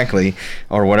 Exactly.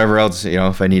 Or whatever else,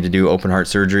 if I need to do open heart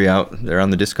surgery out there on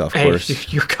the disc golf course. Hey,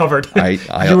 you're covered.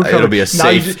 It'll be a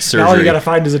safe surgery. Now you got to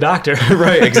find as a doctor.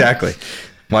 Right, exactly.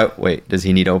 Wait, does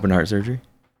he need open heart surgery?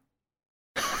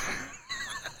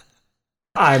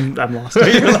 I'm lost.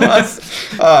 You're lost.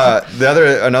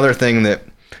 Another thing that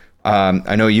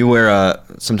I know you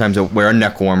sometimes wear a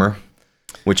neck warmer,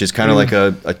 which is kind of like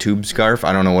a tube scarf.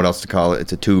 I don't know what else to call it.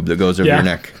 It's a tube that goes over your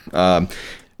neck. The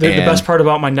best part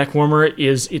about my neck warmer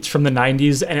is it's from the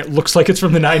 90s, and it looks like it's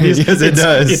from the 90s. Yes, it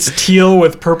does. It's teal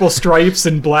with purple stripes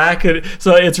and black,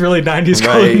 so it's really 90s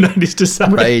color, 90s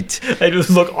design. Right. It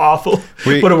just look awful,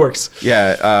 but it works.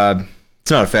 Yeah. It's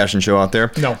not a fashion show out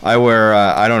there. No. I wear,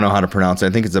 I don't know how to pronounce it.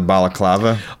 I think it's a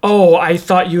balaclava. Oh, I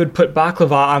thought you would put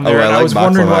baklava on there. I was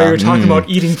wondering why you were talking about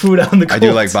eating food on the coast. I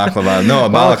do like baklava. No, a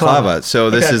balaclava.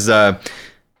 So this is, I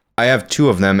have 2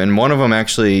 of them, and one of them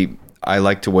actually I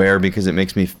like to wear because it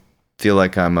makes me feel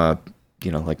like I'm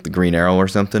like the Green Arrow or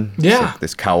something. Yeah. Like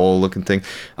this cowl looking thing.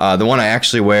 The one I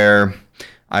actually wear,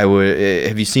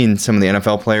 have you seen some of the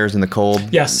NFL players in the cold?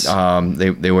 Yes.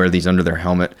 They wear these under their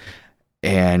helmet.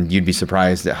 And you'd be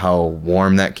surprised at how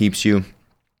warm that keeps you.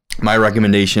 My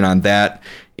recommendation on that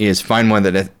is find one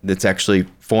that's actually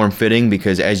form-fitting,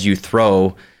 because as you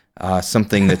throw,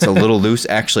 something that's a little loose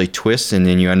actually twists, and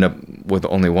then you end up with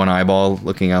only one eyeball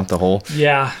looking out the hole.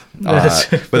 Yeah, that's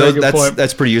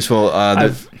pretty useful.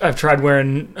 I've tried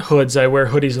wearing hoods. I wear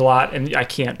hoodies a lot, and I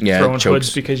can't throw in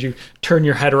hoods because you turn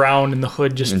your head around and the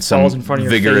hood just falls in front of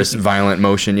your face. Vigorous, violent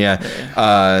motion.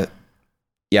 Yeah.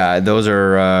 Yeah, those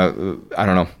are, I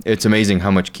don't know. It's amazing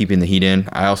how much keeping the heat in.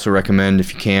 I also recommend,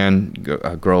 if you can,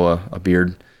 grow a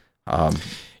beard.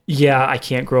 Yeah, I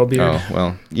can't grow a beard. Oh,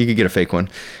 well, you could get a fake one.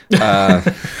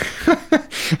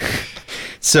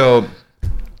 So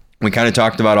we kind of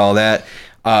talked about all that.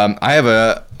 I have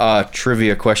a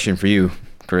trivia question for you,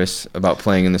 Chris, about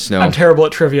playing in the snow. I'm terrible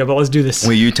at trivia, but let's do this.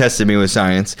 Well, you tested me with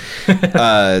science.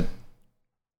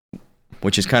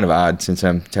 Which is kind of odd since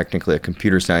I'm technically a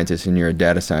computer scientist and you're a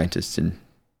data scientist. And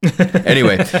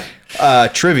anyway,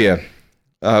 trivia.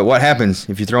 What happens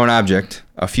if you throw an object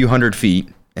a few hundred feet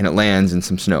and it lands in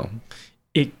some snow?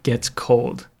 It gets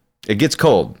cold. It gets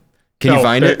cold. Can you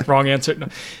find it? Wrong answer.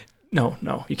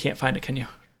 No, you can't find it, can you?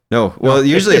 No. Well,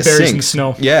 usually it sinks. In the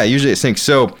snow. Yeah, usually it sinks.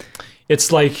 So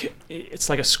it's like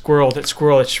a squirrel. That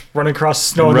squirrel that's running across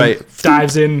the snow and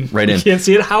dives in. Right in. You can't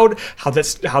see it. How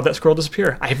that squirrel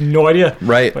disappear? I have no idea.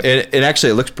 Right. It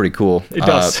actually looks pretty cool. It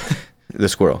does. The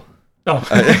squirrel. Oh.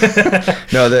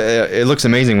 No, it looks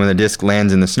amazing when the disc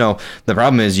lands in the snow. The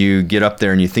problem is you get up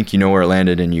there and you think you know where it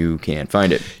landed and you can't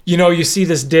find it. You see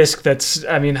this disc that's,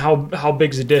 how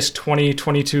big's a disc? 20,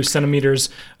 22 centimeters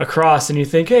across, and you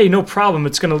think, hey, no problem,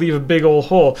 it's going to leave a big old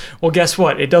hole. Well, guess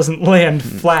what? It doesn't land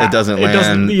flat. It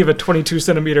doesn't leave a 22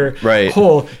 centimeter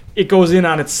hole. It goes in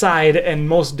on its side, and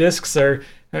most discs are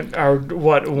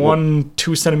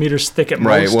 1-2 centimeters thick at most.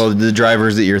 Right. Well, the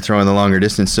drivers that you're throwing the longer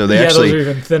distance, so they actually those are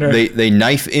even thinner. They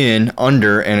knife in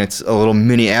under, and it's a little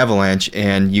mini avalanche,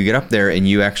 and you get up there, and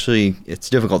it's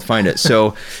difficult to find it.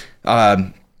 So,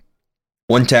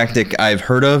 one tactic I've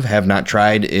heard of, have not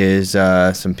tried, is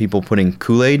some people putting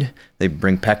Kool-Aid. They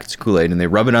bring packets of Kool-Aid and they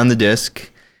rub it on the disc,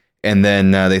 and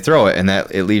then they throw it, and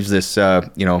it leaves this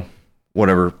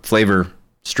whatever flavor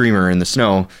streamer in the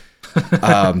snow.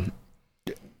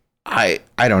 I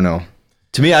don't know.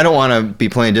 To me, I don't want to be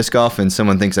playing disc golf and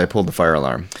someone thinks I pulled the fire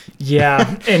alarm.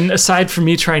 Yeah, and aside from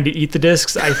me trying to eat the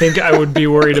discs, I think I would be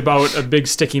worried about a big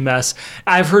sticky mess.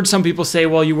 I've heard some people say,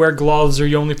 well, you wear gloves or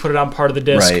you only put it on part of the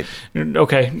disc. Right.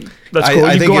 Okay, that's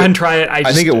cool. You go ahead and try it.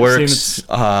 I think it works.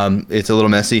 It's a little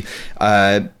messy,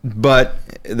 but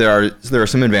there are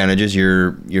some advantages.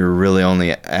 You're really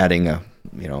only adding a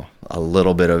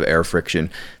little bit of air friction.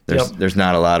 There's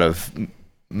not a lot of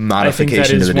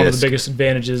modification to the disc. I think that is one of the biggest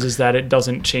advantages, is that it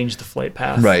doesn't change the flight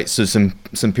path. Right. So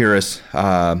some purists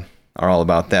are all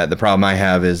about that. The problem I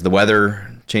have is the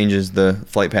weather changes the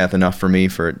flight path enough for me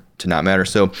for it to not matter.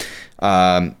 So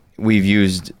we've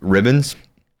used ribbons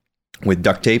with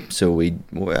duct tape. So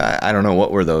I don't know,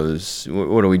 what were those?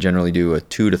 What do we generally do? A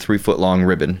 2 to 3 foot long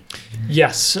ribbon.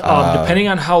 Yes. Depending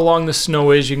on how long the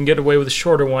snow is, you can get away with a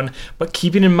shorter one. But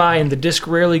keeping in mind, the disc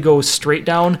rarely goes straight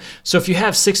down. So if you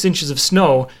have 6 inches of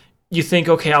snow, you think,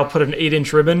 okay, I'll put an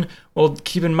 8-inch ribbon. Well,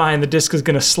 keep in mind the disc is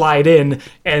going to slide in,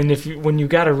 and when you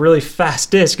got a really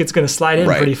fast disc, it's going to slide in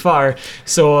pretty far.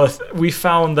 So we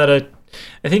found that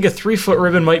I think a 3-foot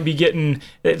ribbon might be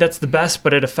that's the best,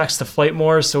 but it affects the flight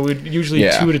more. So we'd usually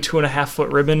 2 to 2.5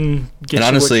 foot ribbon. And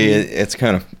honestly, it's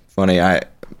kind of funny.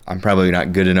 I'm probably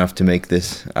not good enough to make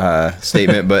this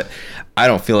statement, but I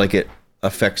don't feel like it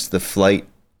affects the flight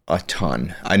a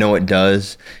ton. I know it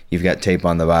does. You've got tape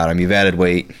on the bottom. You've added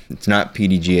weight. It's not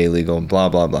PDGA legal. Blah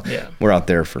blah blah. Yeah. We're out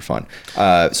there for fun.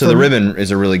 So the ribbon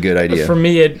is a really good idea. For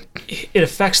me, it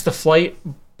affects the flight,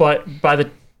 but by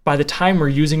the time we're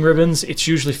using ribbons, it's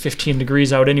usually 15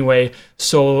 degrees out anyway.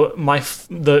 So my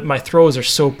throws are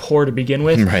so poor to begin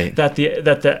with that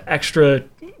the extra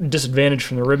disadvantage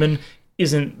from the ribbon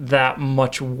isn't that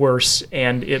much worse,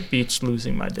 and it beats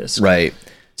losing my disc. Right.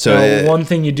 So one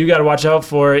thing you do got to watch out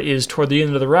for is toward the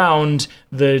end of the round,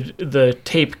 the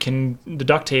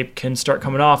duct tape can start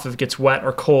coming off if it gets wet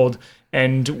or cold.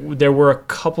 And there were a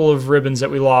couple of ribbons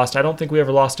that we lost. I don't think we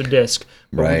ever lost a disc,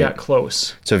 but we got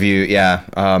close. So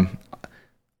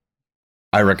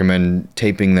I recommend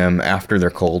taping them after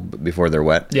they're cold, but before they're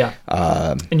wet. Yeah.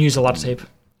 And use a lot of tape.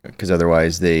 Because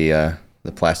otherwise the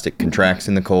plastic contracts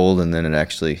in the cold, and then it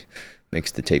actually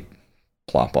makes the tape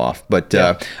plop off. But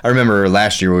I remember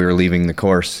last year we were leaving the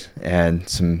course, and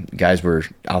some guys were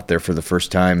out there for the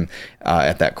first time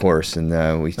at that course,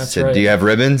 and we said, "Do you have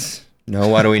ribbons?" No,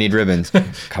 why do we need ribbons?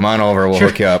 Come on over, we'll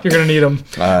hook you up. You're going to need them.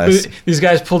 These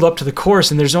guys pulled up to the course,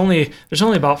 and there's only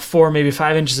about 4, maybe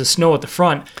 5 inches of snow at the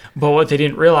front. But what they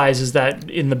didn't realize is that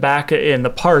in the back, in the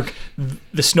park,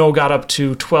 the snow got up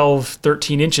to 12,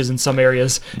 13 inches in some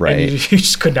areas. Right. And you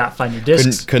just could not find your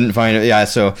discs. Couldn't find it. Yeah,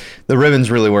 so the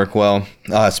ribbons really work well.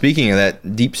 Speaking of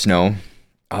that deep snow,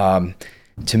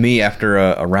 to me, after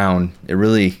a round,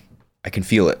 I can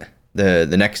feel it.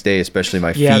 The next day, especially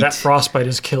my feet. Yeah, that frostbite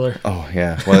is killer. Oh,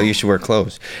 yeah. Well, you should wear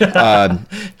clothes. But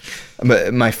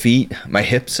my feet, my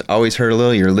hips always hurt a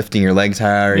little. You're lifting your legs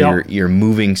higher. Yep. You're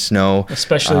moving snow.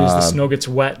 Especially as the snow gets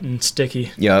wet and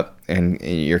sticky. Yep. And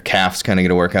your calves kind of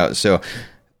get a workout. So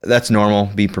that's normal.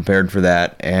 Be prepared for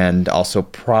that. And also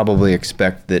probably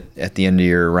expect that at the end of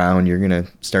your round, you're going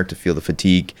to start to feel the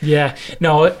fatigue. Yeah.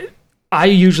 No, I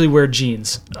usually wear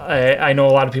jeans. I know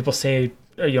a lot of people say,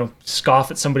 scoff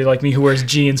at somebody like me who wears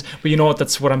jeans, but you know what?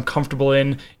 That's what I'm comfortable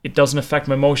in. It doesn't affect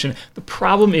my motion. The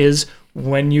problem is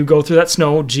when you go through that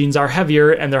snow, jeans are heavier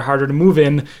and they're harder to move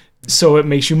in, so it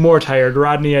makes you more tired.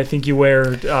 Rodney, I think you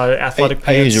wear athletic pants.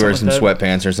 I usually wear some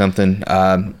sweatpants or something.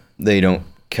 They don't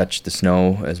catch the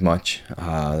snow as much.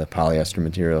 The polyester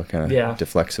material kind of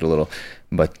deflects it a little.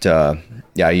 But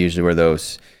I usually wear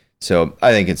those. So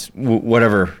I think it's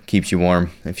whatever keeps you warm.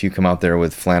 If you come out there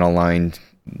with flannel lined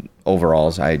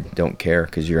overalls, I don't care,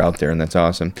 because you're out there and that's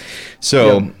awesome.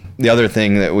 So the other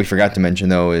thing that we forgot to mention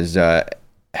though is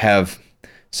have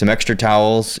some extra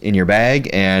towels in your bag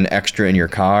and extra in your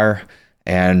car,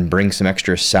 and bring some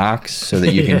extra socks so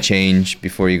that you can change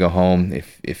before you go home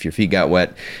if your feet got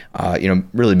wet.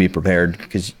 Really be prepared,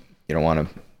 because you don't want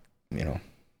to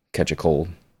catch a cold.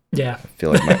 Yeah.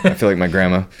 I feel like my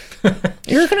grandma.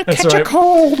 You're gonna catch a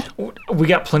cold. We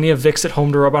got plenty of Vicks at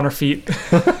home to rub on our feet.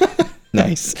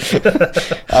 Nice.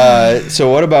 So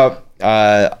what about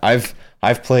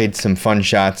I've played some fun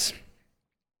shots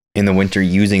in the winter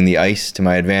using the ice to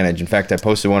my advantage. In fact, I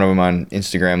posted one of them on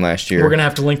Instagram last year. We're gonna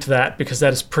have to link to that, because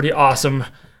that is pretty awesome.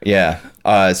 Yeah.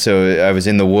 So I was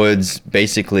in the woods,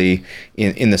 basically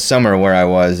in the summer where I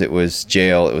was. It was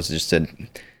jail. It was just a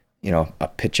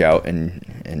pitch out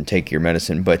and take your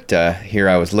medicine. But here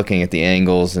I was looking at the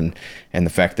angles and the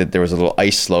fact that there was a little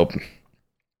ice slope.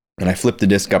 And I flipped the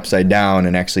disc upside down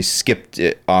and actually skipped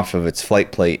it off of its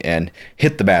flight plate and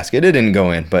hit the basket. It didn't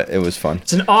go in, but it was fun.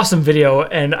 It's an awesome video,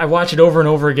 and I watch it over and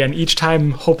over again, each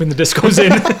time hoping the disc goes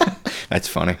in. That's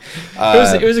funny.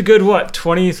 It was a good,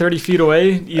 20, 30 feet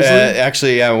away easily?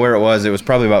 Actually, where it was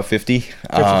probably about 50.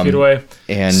 50 feet away.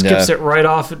 And skips it right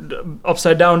off,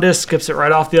 upside down disc, skips it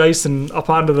right off the ice and up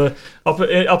into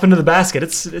the basket.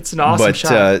 It's an awesome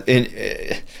shot.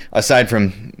 Aside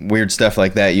from weird stuff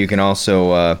like that, you can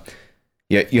also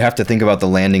you have to think about the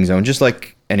landing zone, just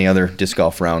like any other disc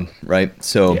golf round, right?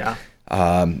 So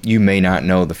you may not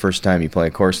know the first time you play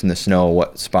a course in the snow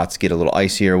what spots get a little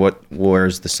icier,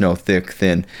 where's the snow thick,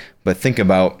 thin. But think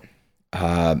about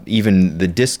even the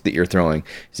disc that you're throwing.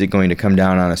 Is it going to come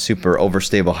down on a super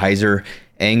overstable hyzer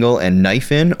angle and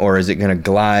knife in, or is it going to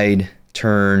glide,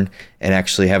 turn, and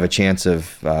actually have a chance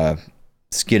of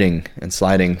skidding and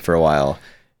sliding for a while?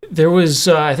 There was,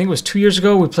 I think it was 2 years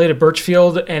ago, we played at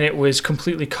Birchfield, and it was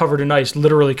completely covered in ice,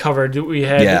 literally covered. We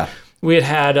had we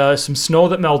had some snow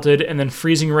that melted and then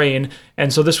freezing rain.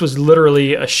 And so this was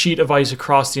literally a sheet of ice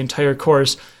across the entire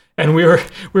course. And we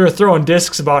were throwing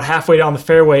discs about halfway down the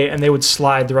fairway, and they would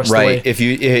slide the rest of the way. Right. If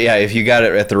you got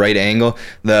it at the right angle,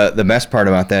 the best part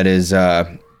about that is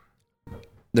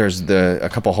there's a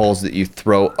couple holes that you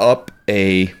throw up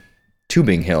a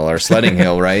tubing hill or sledding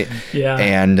hill, right? Yeah.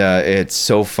 And it's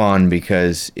so fun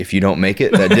because if you don't make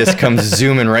it, that disc comes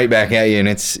zooming right back at you, and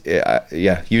it's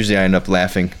usually I end up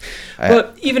laughing.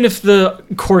 But even if the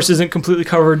course isn't completely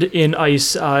covered in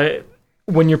ice,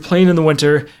 when you're playing in the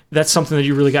winter, that's something that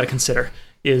you really got to consider,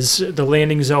 is the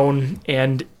landing zone,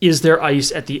 and is there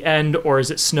ice at the end, or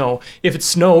is it snow? If it's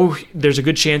snow, there's a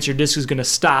good chance your disc is going to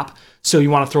stop, so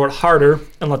you want to throw it harder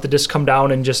and let the disc come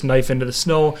down and just knife into the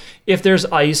snow. If there's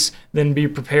ice, then be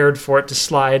prepared for it to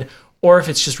slide. Or if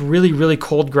it's just really, really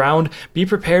cold ground, be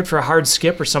prepared for a hard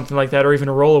skip or something like that, or even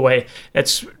a rollaway.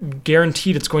 It's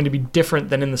guaranteed it's going to be different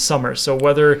than in the summer. So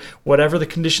whatever the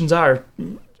conditions are,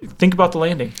 think about the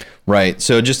landing. Right.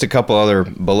 So just a couple other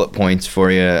bullet points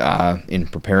for you in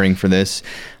preparing for this.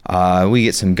 We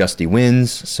get some gusty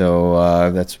winds,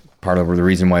 so that's part of the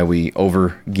reason why we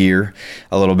overgear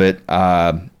a little bit.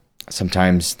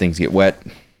 Sometimes things get wet.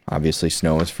 Obviously,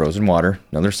 snow is frozen water.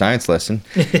 Another science lesson.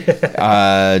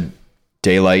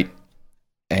 Daylight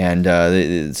and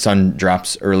the sun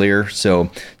drops earlier, so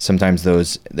sometimes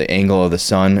the angle of the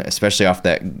sun, especially off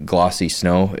that glossy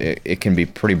snow, it can be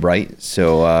pretty bright.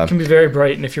 So it can be very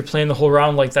bright, and if you're playing the whole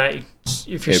round like that,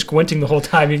 if you're squinting the whole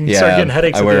time, you can start getting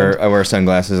headaches. I wear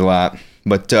sunglasses a lot.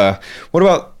 But what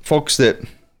about folks that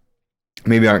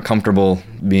maybe aren't comfortable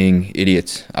being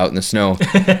idiots out in the snow?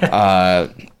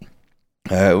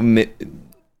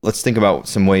 Let's think about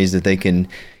some ways that they can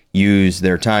use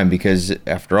their time, because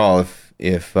after all,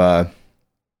 if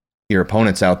your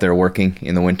opponent's out there working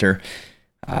in the winter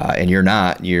and you're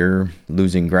not, you're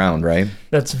losing ground, right?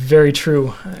 That's very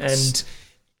true. And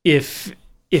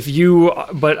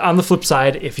but on the flip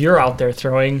side, if you're out there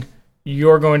throwing,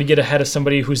 you're going to get ahead of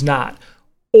somebody who's not.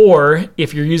 Or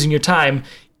if you're using your time,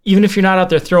 even if you're not out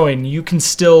there throwing, you can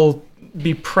still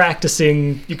be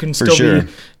practicing, you can still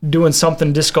be doing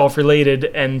something disc golf related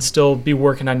and still be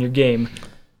working on your game.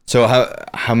 So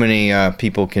how many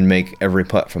people can make every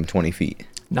putt from 20 feet?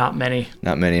 Not many.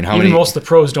 And how many? Most of the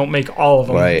pros don't make all of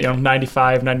them, right.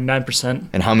 95, 99%.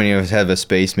 And how many of us have a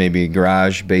space, maybe a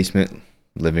garage, basement,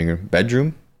 living room,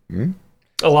 bedroom? Mm-hmm.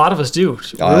 A lot of us do.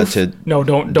 No,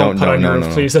 don't put on your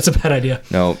roof, please. That's a bad idea.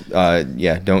 No,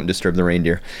 don't disturb the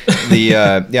reindeer.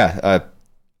 The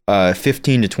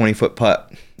 15 to 20 foot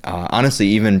putt. Honestly,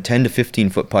 even 10 to 15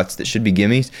 foot putts that should be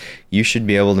gimmies, you should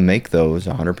be able to make those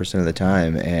 100% of the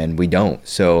time, and we don't.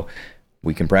 So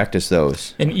we can practice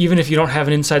those. And even if you don't have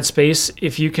an inside space,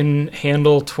 if you can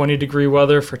handle 20-degree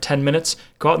weather for 10 minutes,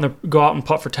 go out and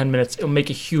putt for 10 minutes. It'll make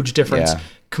a huge difference. Yeah.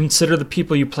 Consider the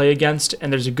people you play against,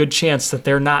 and there's a good chance that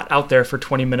they're not out there for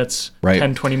 20 minutes, right.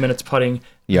 10, 20 minutes putting.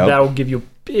 Yep. That will give you a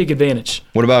big advantage.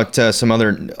 What about some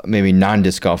other maybe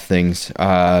non-disc golf things?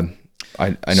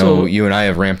 I know you and I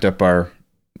have ramped up our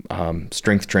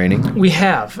strength training. We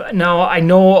have. Now, I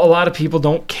know a lot of people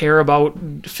don't care about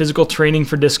physical training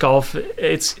for disc golf.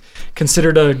 It's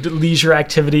considered a leisure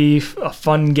activity, a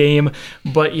fun game.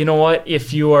 But you know what?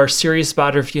 If you are serious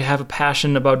about it, if you have a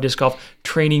passion about disc golf,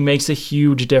 training makes a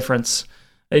huge difference.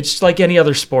 It's like any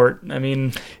other sport. I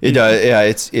mean... It does. Yeah,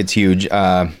 it's huge.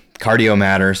 Cardio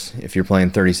matters. If you're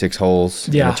playing 36 holes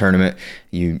in a tournament,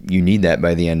 you need that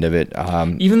by the end of it.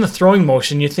 Even the throwing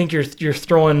motion, you think you're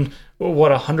throwing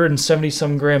 170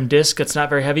 some gram disc. That's not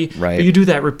very heavy. Right. But you do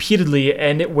that repeatedly,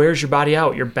 and it wears your body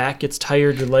out. Your back gets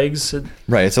tired. Your legs.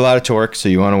 Right. It's a lot of torque, so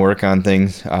you want to work on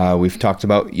things. We've talked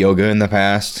about yoga in the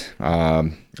past.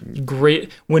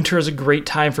 Great. Winter is a great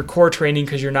time for core training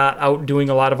because you're not out doing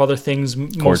a lot of other things.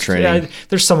 Core training.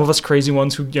 There's some of us crazy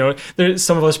ones who,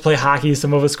 some of us play hockey,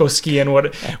 some of us go skiing,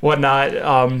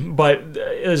 whatnot. But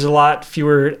there's a lot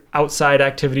fewer outside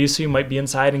activities, so you might be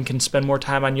inside and can spend more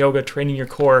time on yoga, training your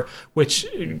core, which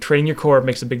training your core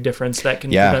makes a big difference. That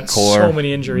can prevent core, so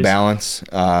many injuries. Balance,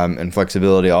 and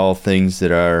flexibility, all things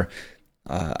that are...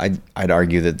 I'd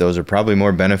argue that those are probably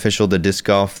more beneficial to disc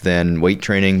golf than weight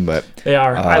training, but they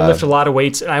are. I lift a lot of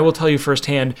weights, and I will tell you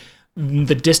firsthand,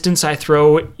 the distance I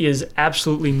throw is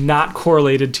absolutely not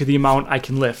correlated to the amount I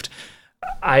can lift.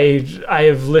 I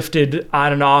have lifted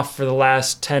on and off for the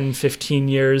last 10, 15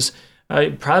 years,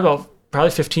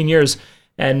 probably 15 years,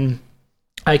 and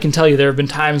I can tell you there have been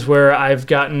times where I've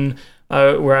gotten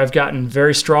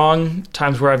very strong,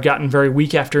 times where I've gotten very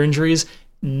weak after injuries.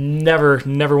 Never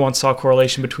once saw a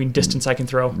correlation between distance I can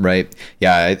throw. Right.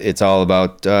 Yeah, it's all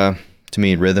about to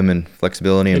me rhythm and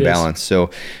flexibility and balance. So,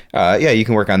 you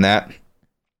can work on that.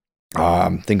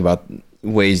 Think about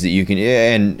ways that you can,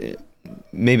 and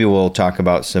maybe we'll talk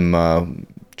about some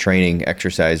training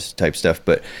exercise type stuff,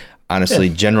 but honestly,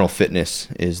 general fitness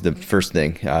is the first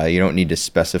thing. You don't need to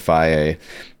specify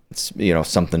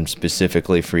something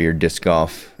specifically for your disc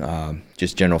golf.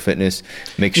 Just general fitness.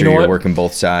 Make sure you're working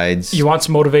both sides. You want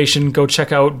some motivation? Go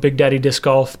check out Big Daddy Disc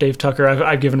Golf, Dave Tucker.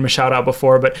 I've given him a shout out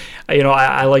before, but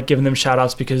I like giving them shout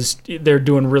outs because they're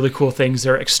doing really cool things.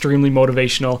 They're extremely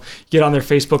motivational. Get on their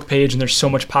Facebook page and there's so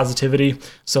much positivity.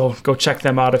 So go check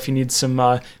them out if you need some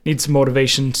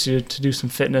motivation to do some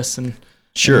fitness and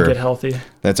get healthy.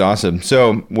 That's awesome.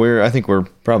 So I think we're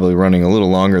probably running a little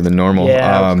longer than normal.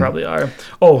 Yeah, we probably are.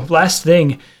 Oh, last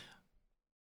thing.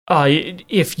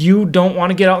 If you don't want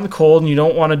to get out in the cold and you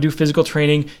don't want to do physical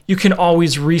training, you can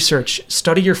always research,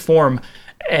 study your form.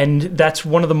 And that's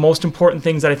one of the most important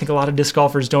things that I think a lot of disc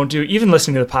golfers don't do. Even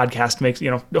listening to the podcast makes,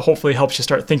 hopefully helps you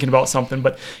start thinking about something.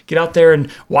 But get out there and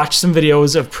watch some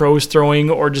videos of pros throwing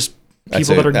or just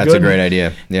people that are good. That's a great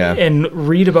idea. Yeah. And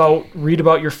read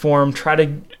about your form. Try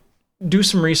to do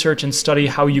some research and study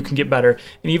how you can get better.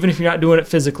 And even if you're not doing it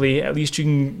physically, at least you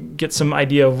can get some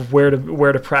idea of where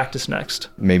to practice next.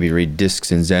 Maybe read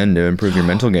Discs and Zen to improve your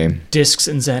mental game. Discs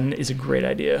and Zen is a great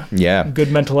idea. Yeah.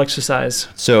 Good mental exercise.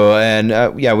 So,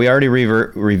 we already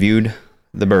reviewed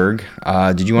the Berg.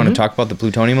 Did you want to talk about the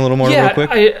plutonium a little more real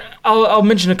quick? I'll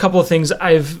mention a couple of things.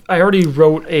 I already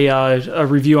wrote a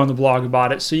review on the blog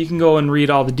about it, so you can go and read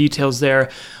all the details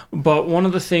there. But one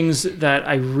of the things that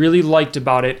I really liked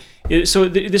about it is,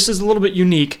 this is a little bit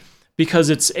unique because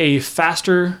it's a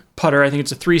faster putter. I think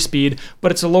it's a 3-speed,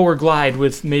 but it's a lower glide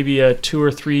with maybe a 2 or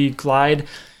 3 glide.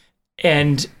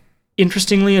 And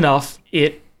interestingly enough,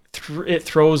 it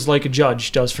throws like a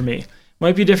Judge does for me.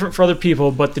 Might be different for other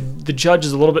people, but the Judge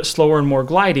is a little bit slower and more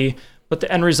glidey, but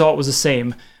the end result was the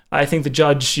same. I think the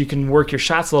Judge, you can work your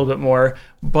shots a little bit more,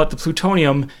 but the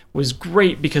plutonium was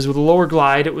great because with a lower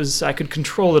glide, I could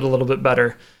control it a little bit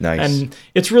better. Nice. And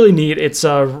it's really neat. It's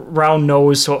a round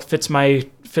nose, so it fits my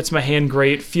hand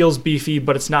great. Feels beefy,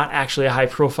 but it's not actually a high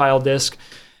profile disc.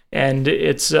 And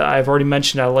it's I've already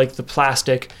mentioned I like the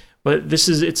plastic, but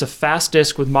it's a fast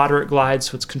disc with moderate glide,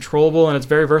 so it's controllable and it's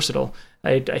very versatile.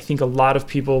 I think a lot of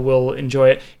people will enjoy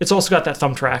it. It's also got that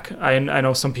thumb track. I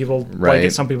know some people like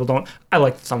it, some people don't. I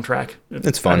like the thumb track.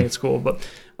 It's fun. I think it's cool, but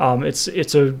I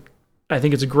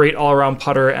think it's a great all-around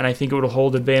putter, and I think it would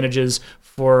hold advantages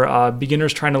for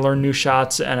beginners trying to learn new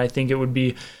shots, and I think it would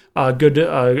be a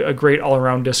great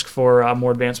all-around disc for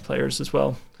more advanced players as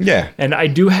well. Yeah. And I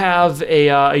do have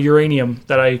a uranium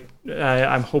that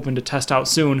I'm hoping to test out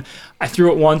soon. I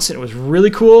threw it once and it was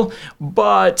really cool,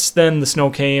 but then the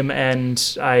snow came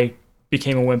and I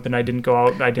became a wimp and I didn't go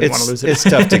out. I didn't want to lose it. It's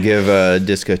tough to give a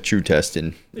disc a true test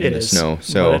in the snow.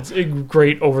 So but it's a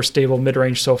great overstable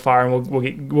mid-range so far, and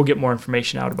we'll get more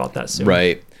information out about that soon.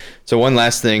 Right. So one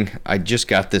last thing, I just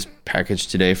got this package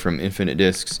today from Infinite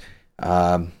Discs.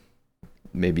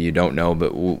 Maybe you don't know,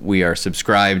 but we are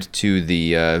subscribed to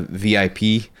the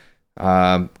VIP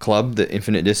club that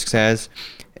Infinite Discs has,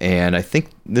 and I think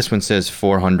this one says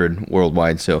 400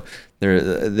 worldwide. So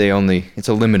it's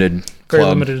a limited club. Very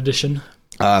limited edition.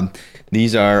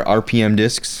 These are RPM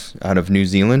discs out of New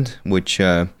Zealand, which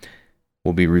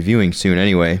we'll be reviewing soon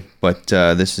anyway. But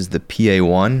this is the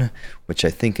PA1, which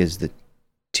I think is the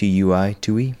TUI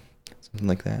 2E. Something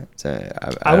like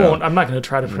that. I won't. I'm not going to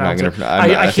try to pronounce it.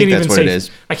 I think that's what it is.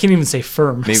 I can't even say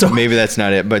firm. Maybe that's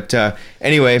not it. But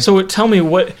anyway. So tell me,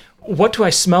 what do I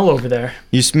smell over there?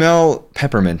 You smell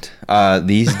peppermint.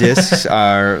 These discs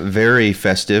are very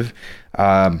festive.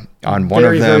 On one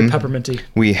of them, very pepperminty.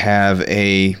 We have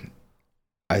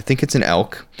I think it's an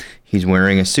elk. He's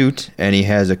wearing a suit and he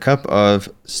has a cup of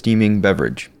steaming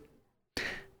beverage.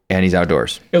 And he's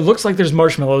outdoors. It looks like there's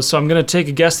marshmallows, so I'm going to take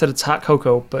a guess that it's hot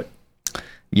cocoa, but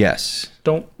yes.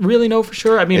 Don't really know for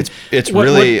sure. I mean, it's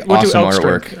really what awesome do elks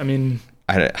artwork. Drink? I mean,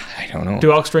 I don't know.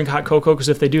 Do elks drink hot cocoa? Because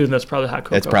if they do, then that's probably hot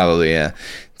cocoa. It's probably, yeah.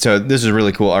 So this is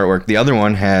really cool artwork. The other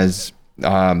one has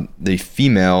the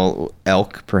female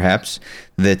elk, perhaps,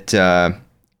 that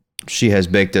she has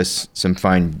baked us some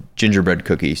fine gingerbread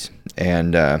cookies,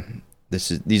 and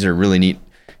these are really neat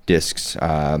discs.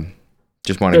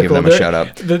 Just want to give them a shout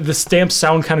out. The stamps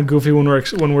sound kind of goofy when we're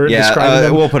describing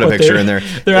them. We'll put a picture in there.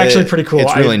 They're actually pretty cool.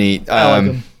 It's really neat. I like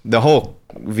them. The whole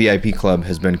VIP club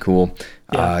has been cool.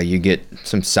 Yeah. You get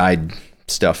some side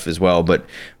stuff as well, but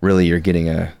really you're getting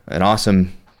an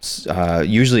awesome.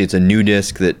 Usually it's a new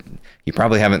disc that you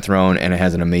probably haven't thrown, and it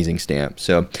has an amazing stamp.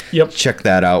 So check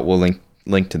that out. We'll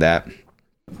link to that.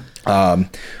 Well,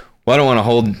 I don't want to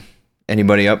hold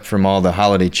anybody up from all the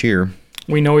holiday cheer.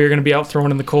 We know you're going to be out throwing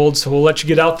in the cold, so we'll let you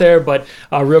get out there. But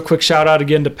real quick shout out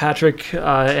again to Patrick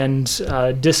and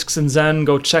Discs and Zen.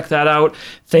 Go check that out.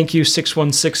 Thank you,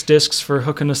 616 Discs, for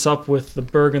hooking us up with the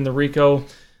Berg and the Rico.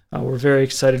 We're very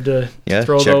excited to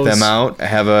throw check those. them out.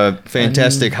 Have a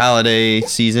fantastic holiday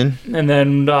season. And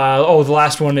then, the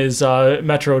last one is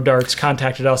Metro Darts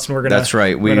contacted us, and we're gonna. That's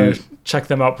right. We're gonna check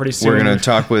them out pretty soon. We're gonna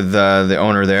talk with the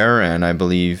owner there, and I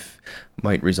believe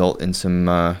might result in some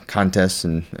contests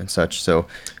and such. So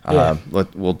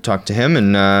we'll talk to him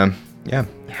and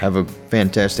have a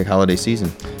fantastic holiday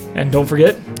season. And don't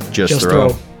forget, just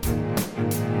throw.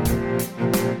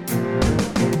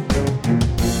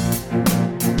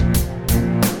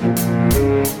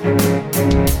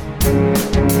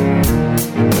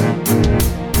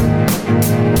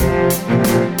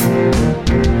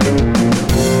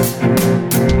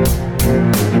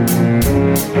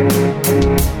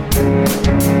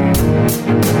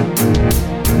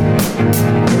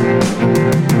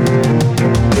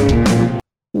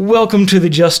 Welcome to the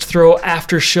Just Throw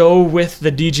After Show with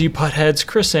the DG Puttheads,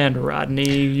 Chris and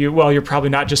Rodney. You're probably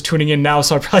not just tuning in now,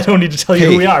 so I probably don't need to tell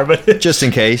you who we are. But just in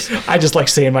case. I just like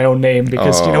saying my own name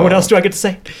because, what else do I get to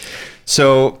say?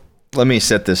 So let me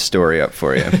set this story up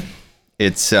for you.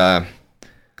 It's 5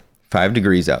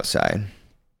 degrees outside.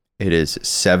 It is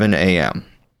 7 a.m.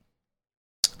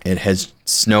 It has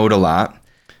snowed a lot.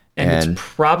 And it's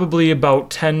probably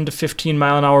about 10 to 15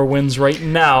 mile an hour winds right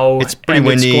now. It's pretty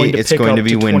windy. It's going to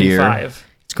be windier. 25.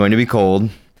 It's going to be cold.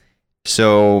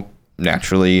 So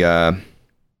naturally,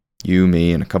 you,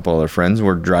 me, and a couple other friends,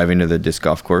 we're driving to the disc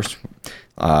golf course.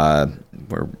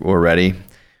 We're ready.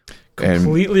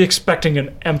 Completely expecting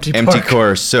an empty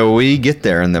course. So we get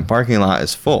there and the parking lot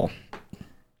is full.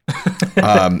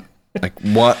 Like,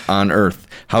 what on earth?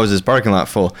 How is this parking lot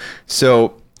full?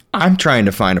 So I'm trying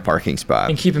to find a parking spot.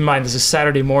 And keep in mind, this is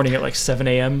Saturday morning at like 7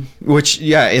 a.m. Which,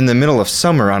 in the middle of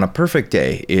summer on a perfect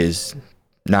day is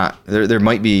not... There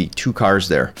might be 2 cars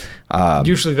there.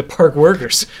 Usually the park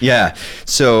workers. Yeah.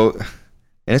 So,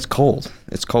 and it's cold.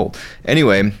 It's cold.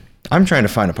 Anyway, I'm trying to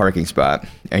find a parking spot,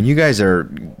 and you guys are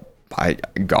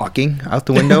gawking out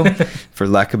the window, for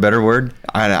lack of a better word.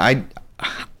 And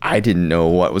I didn't know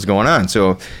what was going on.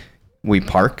 So we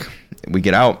park, we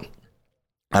get out.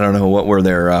 I don't know what were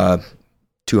there,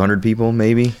 200 people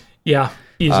maybe? Yeah,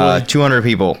 easily. 200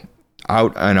 people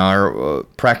out in our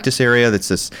practice area. There's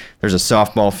a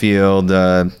softball field,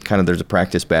 there's a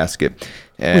practice basket.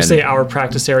 And we say our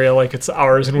practice area like it's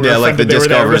ours, and we're like the disc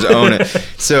golfers own it.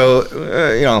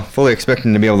 So, fully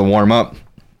expecting to be able to warm up.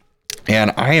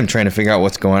 And I am trying to figure out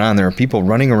what's going on. There are people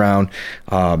running around,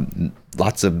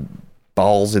 lots of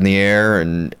balls in the air,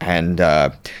 and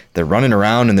they're running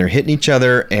around and they're hitting each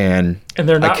other, and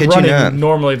they're not running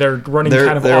normally. They're running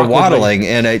kind of they're waddling,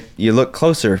 and you look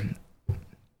closer,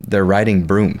 they're riding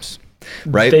brooms,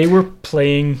 right? They were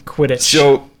playing Quidditch.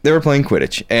 So they were playing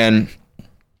Quidditch, and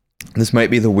this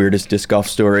might be the weirdest disc golf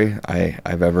story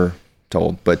I've ever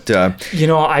told, but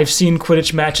I've seen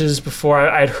Quidditch matches before.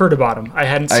 I'd heard about them. I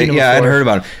hadn't seen them before. I'd heard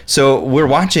about them. So we're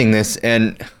watching this,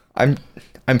 and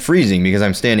I'm freezing because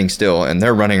I'm standing still and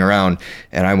they're running around,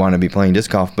 and I want to be playing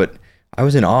disc golf, but I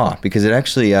was in awe because it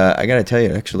actually, I got to tell you,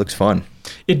 it actually looks fun.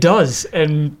 It does.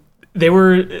 And they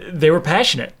were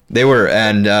passionate. They were.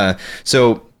 And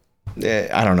so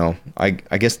I don't know. I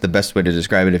guess the best way to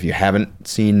describe it, if you haven't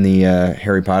seen the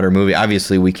Harry Potter movie,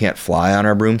 obviously we can't fly on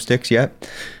our broomsticks yet.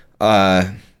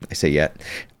 I say yet.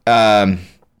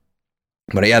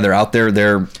 But they're out there.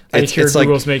 It's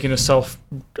Google's making a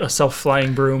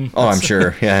self-flying broom. Oh, I'm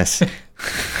sure. Yes, the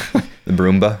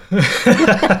Broomba.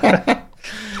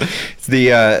 It's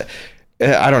the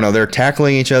I don't know. They're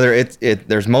tackling each other.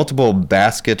 There's multiple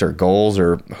basket or goals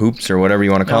or hoops or whatever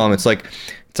you want to call them. It's like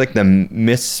the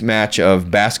mismatch of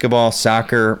basketball,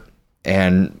 soccer,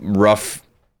 and rough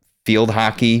field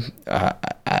hockey.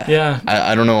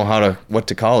 I don't know what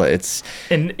to call it.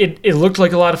 It looked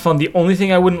like a lot of fun. The only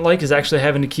thing I wouldn't like is actually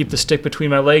having to keep the stick between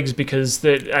my legs, because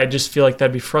I just feel like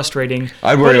that'd be frustrating.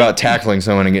 I'd worry about tackling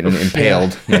someone and getting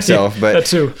impaled myself. But that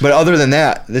too. But other than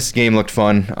that, this game looked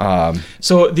fun.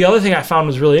 So the other thing I found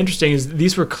was really interesting is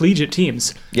these were collegiate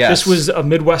teams. Yes. This was a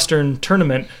Midwestern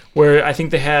tournament where I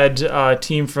think they had a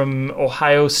team from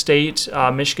Ohio State,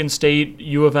 Michigan State,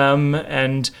 U of M,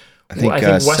 and I think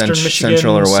Western Michigan,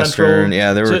 Central or Western.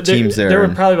 Yeah, there were teams there. There were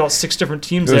probably about 6 different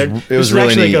teams there. It was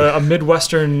really actually neat. Like a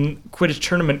Midwestern Quidditch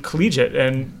tournament collegiate,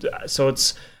 and so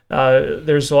it's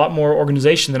there's a lot more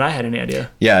organization than I had any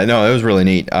idea. Yeah, no, it was really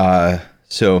neat.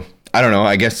 So I don't know.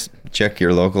 I guess check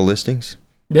your local listings.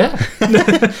 Yeah,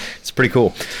 it's pretty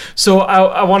cool. So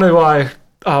I want to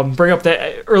bring up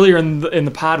that earlier in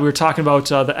the pod we were talking about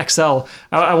the XL.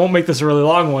 I won't make this a really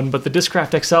long one, but the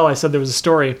Discraft XL, I said there was a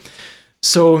story.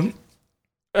 So,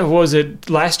 what was it,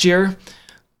 last year?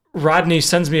 Rodney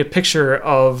sends me a picture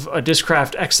of a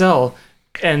Discraft XL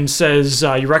and says,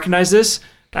 you recognize this?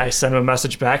 I send him a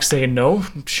message back saying, no,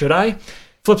 should I?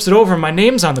 Flips it over, and my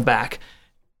name's on the back.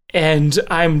 And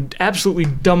I'm absolutely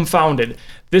dumbfounded.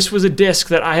 This was a disc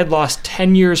that I had lost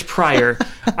 10 years prior.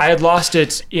 I had lost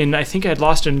it in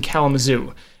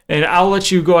Kalamazoo. And I'll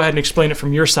let you go ahead and explain it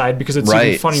from your side because it's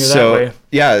even funnier that way.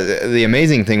 Yeah, the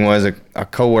amazing thing was a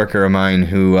coworker of mine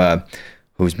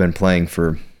who's been playing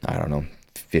for, I don't know,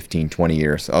 15, 20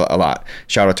 years, a lot.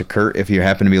 Shout out to Kurt if you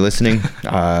happen to be listening.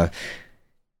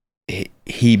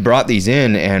 He brought these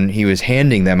in and he was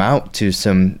handing them out to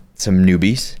some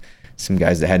newbies, some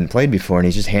guys that hadn't played before, and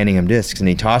he's just handing them discs and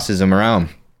he tosses them around.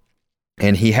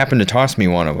 And he happened to toss me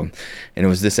one of them, and it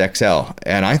was this XL.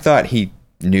 And I thought he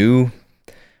knew.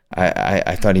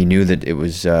 I thought he knew that it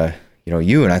was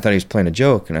you, and I thought he was playing a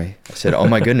joke. And I said, "Oh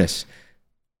my goodness,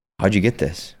 how'd you get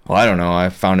this?" "Well, I don't know. I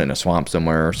found it in a swamp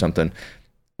somewhere or something."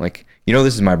 Like,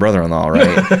 this is my brother-in-law,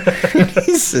 right?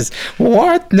 He says,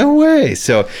 "What? No way!"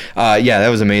 So, that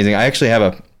was amazing. I actually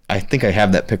I think I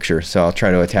have that picture, so I'll try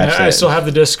to attach that. I still have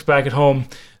the disc back at home.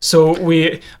 So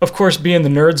we, of course, being the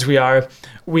nerds we are,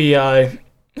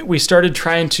 we started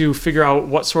trying to figure out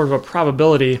what sort of a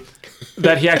probability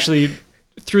that he actually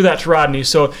threw that to Rodney.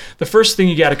 So the first thing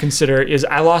you got to consider is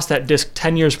I lost that disc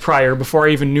 10 years prior before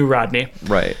I even knew Rodney.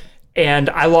 Right. And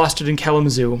I lost it in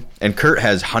Kalamazoo. And Kurt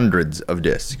has hundreds of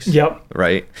discs. Yep.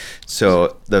 Right?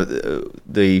 So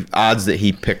the odds that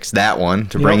he picks that one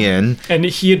to bring in. And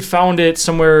he had found it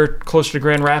somewhere closer to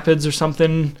Grand Rapids or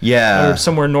something. Yeah. Or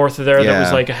somewhere north of there that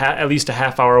was like at least a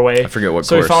half hour away. I forget what course.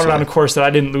 So he found it on a course that I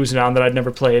didn't lose it on, that I'd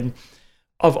never played.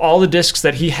 Of all the discs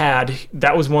that he had,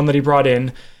 that was one that he brought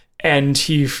in. And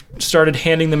he started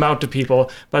handing them out to people.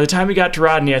 By the time he got to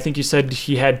Rodney, I think you said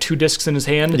he had 2 discs in his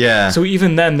hand. Yeah. So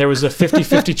even then, there was a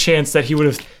 50-50 chance that he would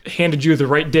have handed you the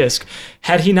right disc.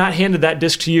 Had he not handed that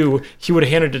disc to you, he would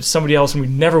have handed it to somebody else, and we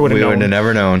never would have known. We would have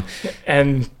never known.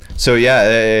 And so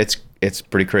it's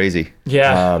pretty crazy.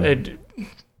 Yeah,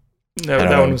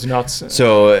 that one was nuts.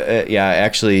 So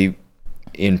actually,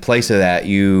 in place of that,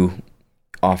 you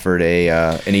offered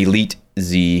an Elite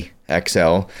Z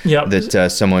XL. Yep.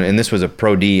 That someone, and this was a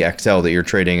Pro D XL that you're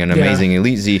trading an amazing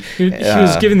Elite Z. He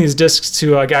was giving these discs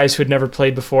to guys who had never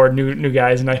played before, new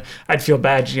guys, and I'd feel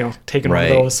bad, taking one of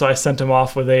those. So I sent him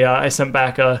off with I sent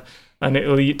back an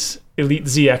Elite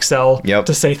Z XL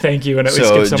to say thank you and at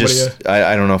least give somebody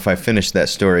I don't know if I finished that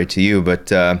story to you, but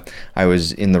I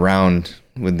was in the round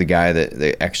with the guy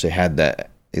that actually had that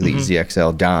Elite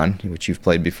ZXL, Don, which you've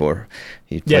played before.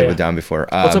 He played with Don before.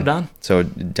 What's up, Don? So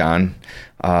Don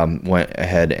went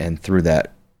ahead and threw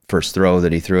that first throw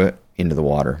that he threw it into the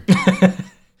water.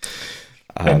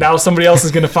 And now somebody else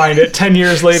is going to find it. 10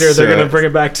 years later, they're going to bring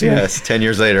it back to you. Yes, 10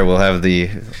 years later, we'll have the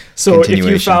So if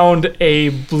you found a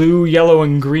blue, yellow,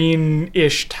 and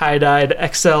green-ish tie-dyed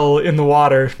XL in the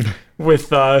water with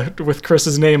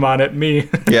Chris's name on it, me.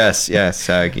 Yes.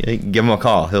 Give him a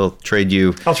call. He'll trade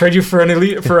you. I'll trade you for an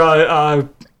Elite, for a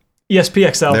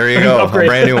ESP XL. There you go, a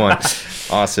brand new one.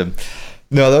 Awesome.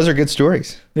 No, those are good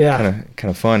stories. Yeah. Kind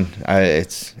of fun.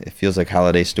 It feels like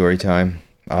holiday story time.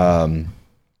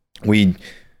 We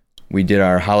did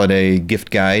our holiday gift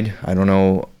guide. I don't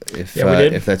know if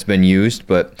that's been used,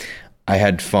 but I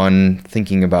had fun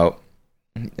thinking about.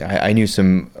 I knew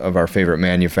some of our favorite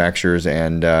manufacturers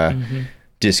and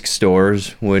disc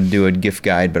stores would do a gift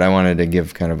guide, but I wanted to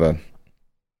give kind of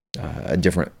a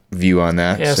different view on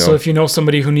that. Yeah. So if you know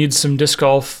somebody who needs some disc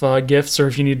golf gifts, or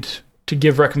if you need to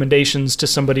give recommendations to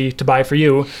somebody to buy for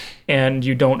you, and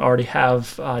you don't already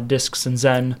have discs and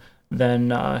Zen, then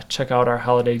check out our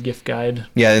holiday gift guide.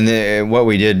 Yeah, and what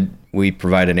we did, we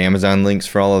provided Amazon links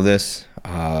for all of this,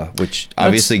 which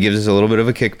obviously gives us a little bit of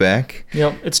a kickback.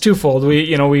 Yep, it's twofold.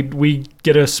 We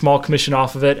get a small commission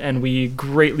off of it, and we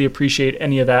greatly appreciate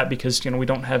any of that because we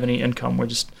don't have any income.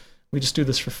 We just do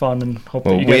this for fun and hope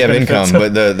that you guys we have income,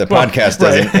 but the podcast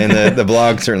doesn't, and the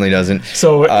blog certainly doesn't.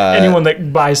 So anyone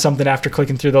that buys something after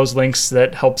clicking through those links,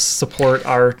 that helps support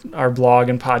our blog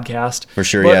and podcast. For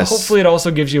sure, but yes. Hopefully it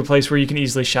also gives you a place where you can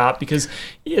easily shop, because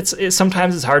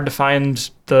sometimes it's hard to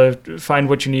find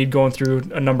what you need going through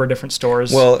a number of different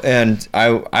stores. Well, and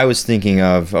I was thinking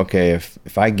of, okay,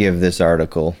 if I give this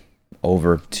article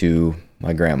over to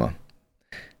my grandma,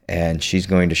 and she's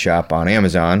going to shop on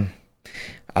Amazon.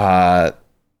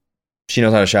 She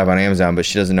knows how to shop on Amazon, but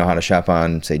she doesn't know how to shop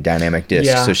on, say, Dynamic Discs.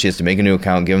 Yeah. So she has to make a new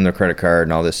account, give them their credit card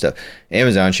and all this stuff.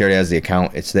 Amazon, she already has the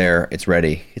account. It's there. It's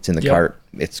ready. It's in the cart.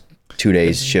 It's 2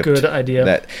 days shipped. Good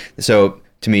idea. So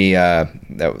to me,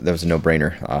 that was a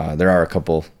no-brainer. There are a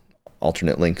couple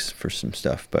alternate links for some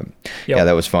stuff, but yeah,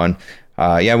 that was fun.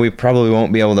 We probably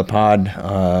won't be able to pod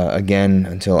again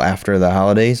until after the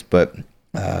holidays, but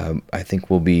I think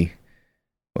you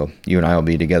and I will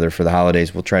be together for the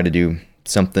holidays. We'll try to do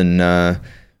something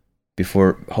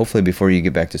hopefully before you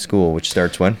get back to school, which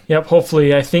starts when? Yep,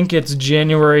 hopefully. I think it's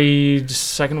January,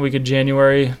 second week of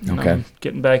January. Okay.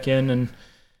 Getting back in, and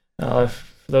for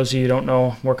those of you who don't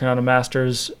know, I'm working on a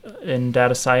master's in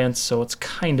data science, so it's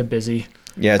kind of busy.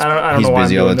 Yeah, I don't he's know why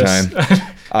busy I'm all doing the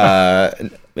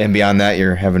time. And beyond that,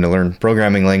 you're having to learn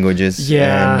programming languages.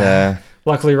 Yeah. And,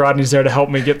 luckily, Rodney's there to help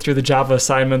me get through the Java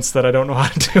assignments that I don't know how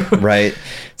to do. Right.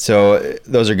 So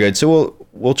those are good. So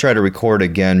we'll try to record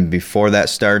again before that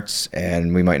starts,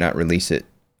 and we might not release it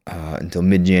until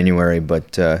mid-January,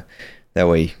 but that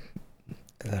way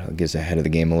that gets ahead of the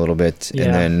game a little bit.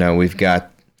 Yeah. And then we've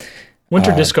got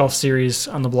Winter Disc Golf Series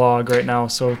on the blog right now,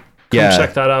 so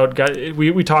check that out.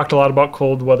 We talked a lot about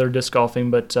cold weather disc golfing,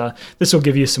 but this will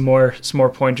give you some more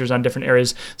pointers on different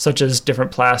areas, such as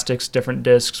different plastics, different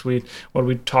discs. We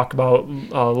talked about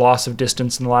loss of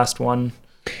distance in the last one.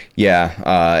 Yeah,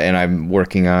 and I'm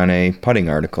working on a putting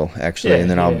article actually, and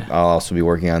then I'll also be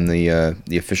working on the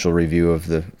official review of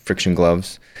the friction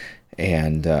gloves,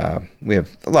 and we have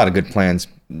a lot of good plans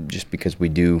just because we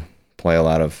do play a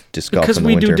lot of disc golf in the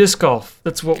winter. Because we do disc golf.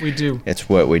 That's what we do. It's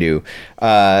what we do.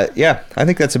 I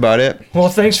think that's about it. Well,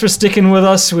 thanks for sticking with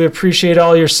us. We appreciate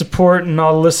all your support and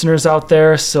all the listeners out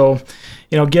there. So,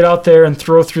 get out there and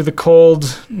throw through the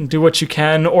cold, do what you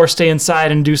can, or stay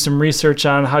inside and do some research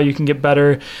on how you can get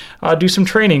better. Do some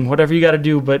training, whatever you got to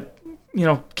do. But,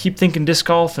 keep thinking disc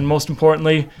golf, and most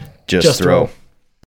importantly, just throw.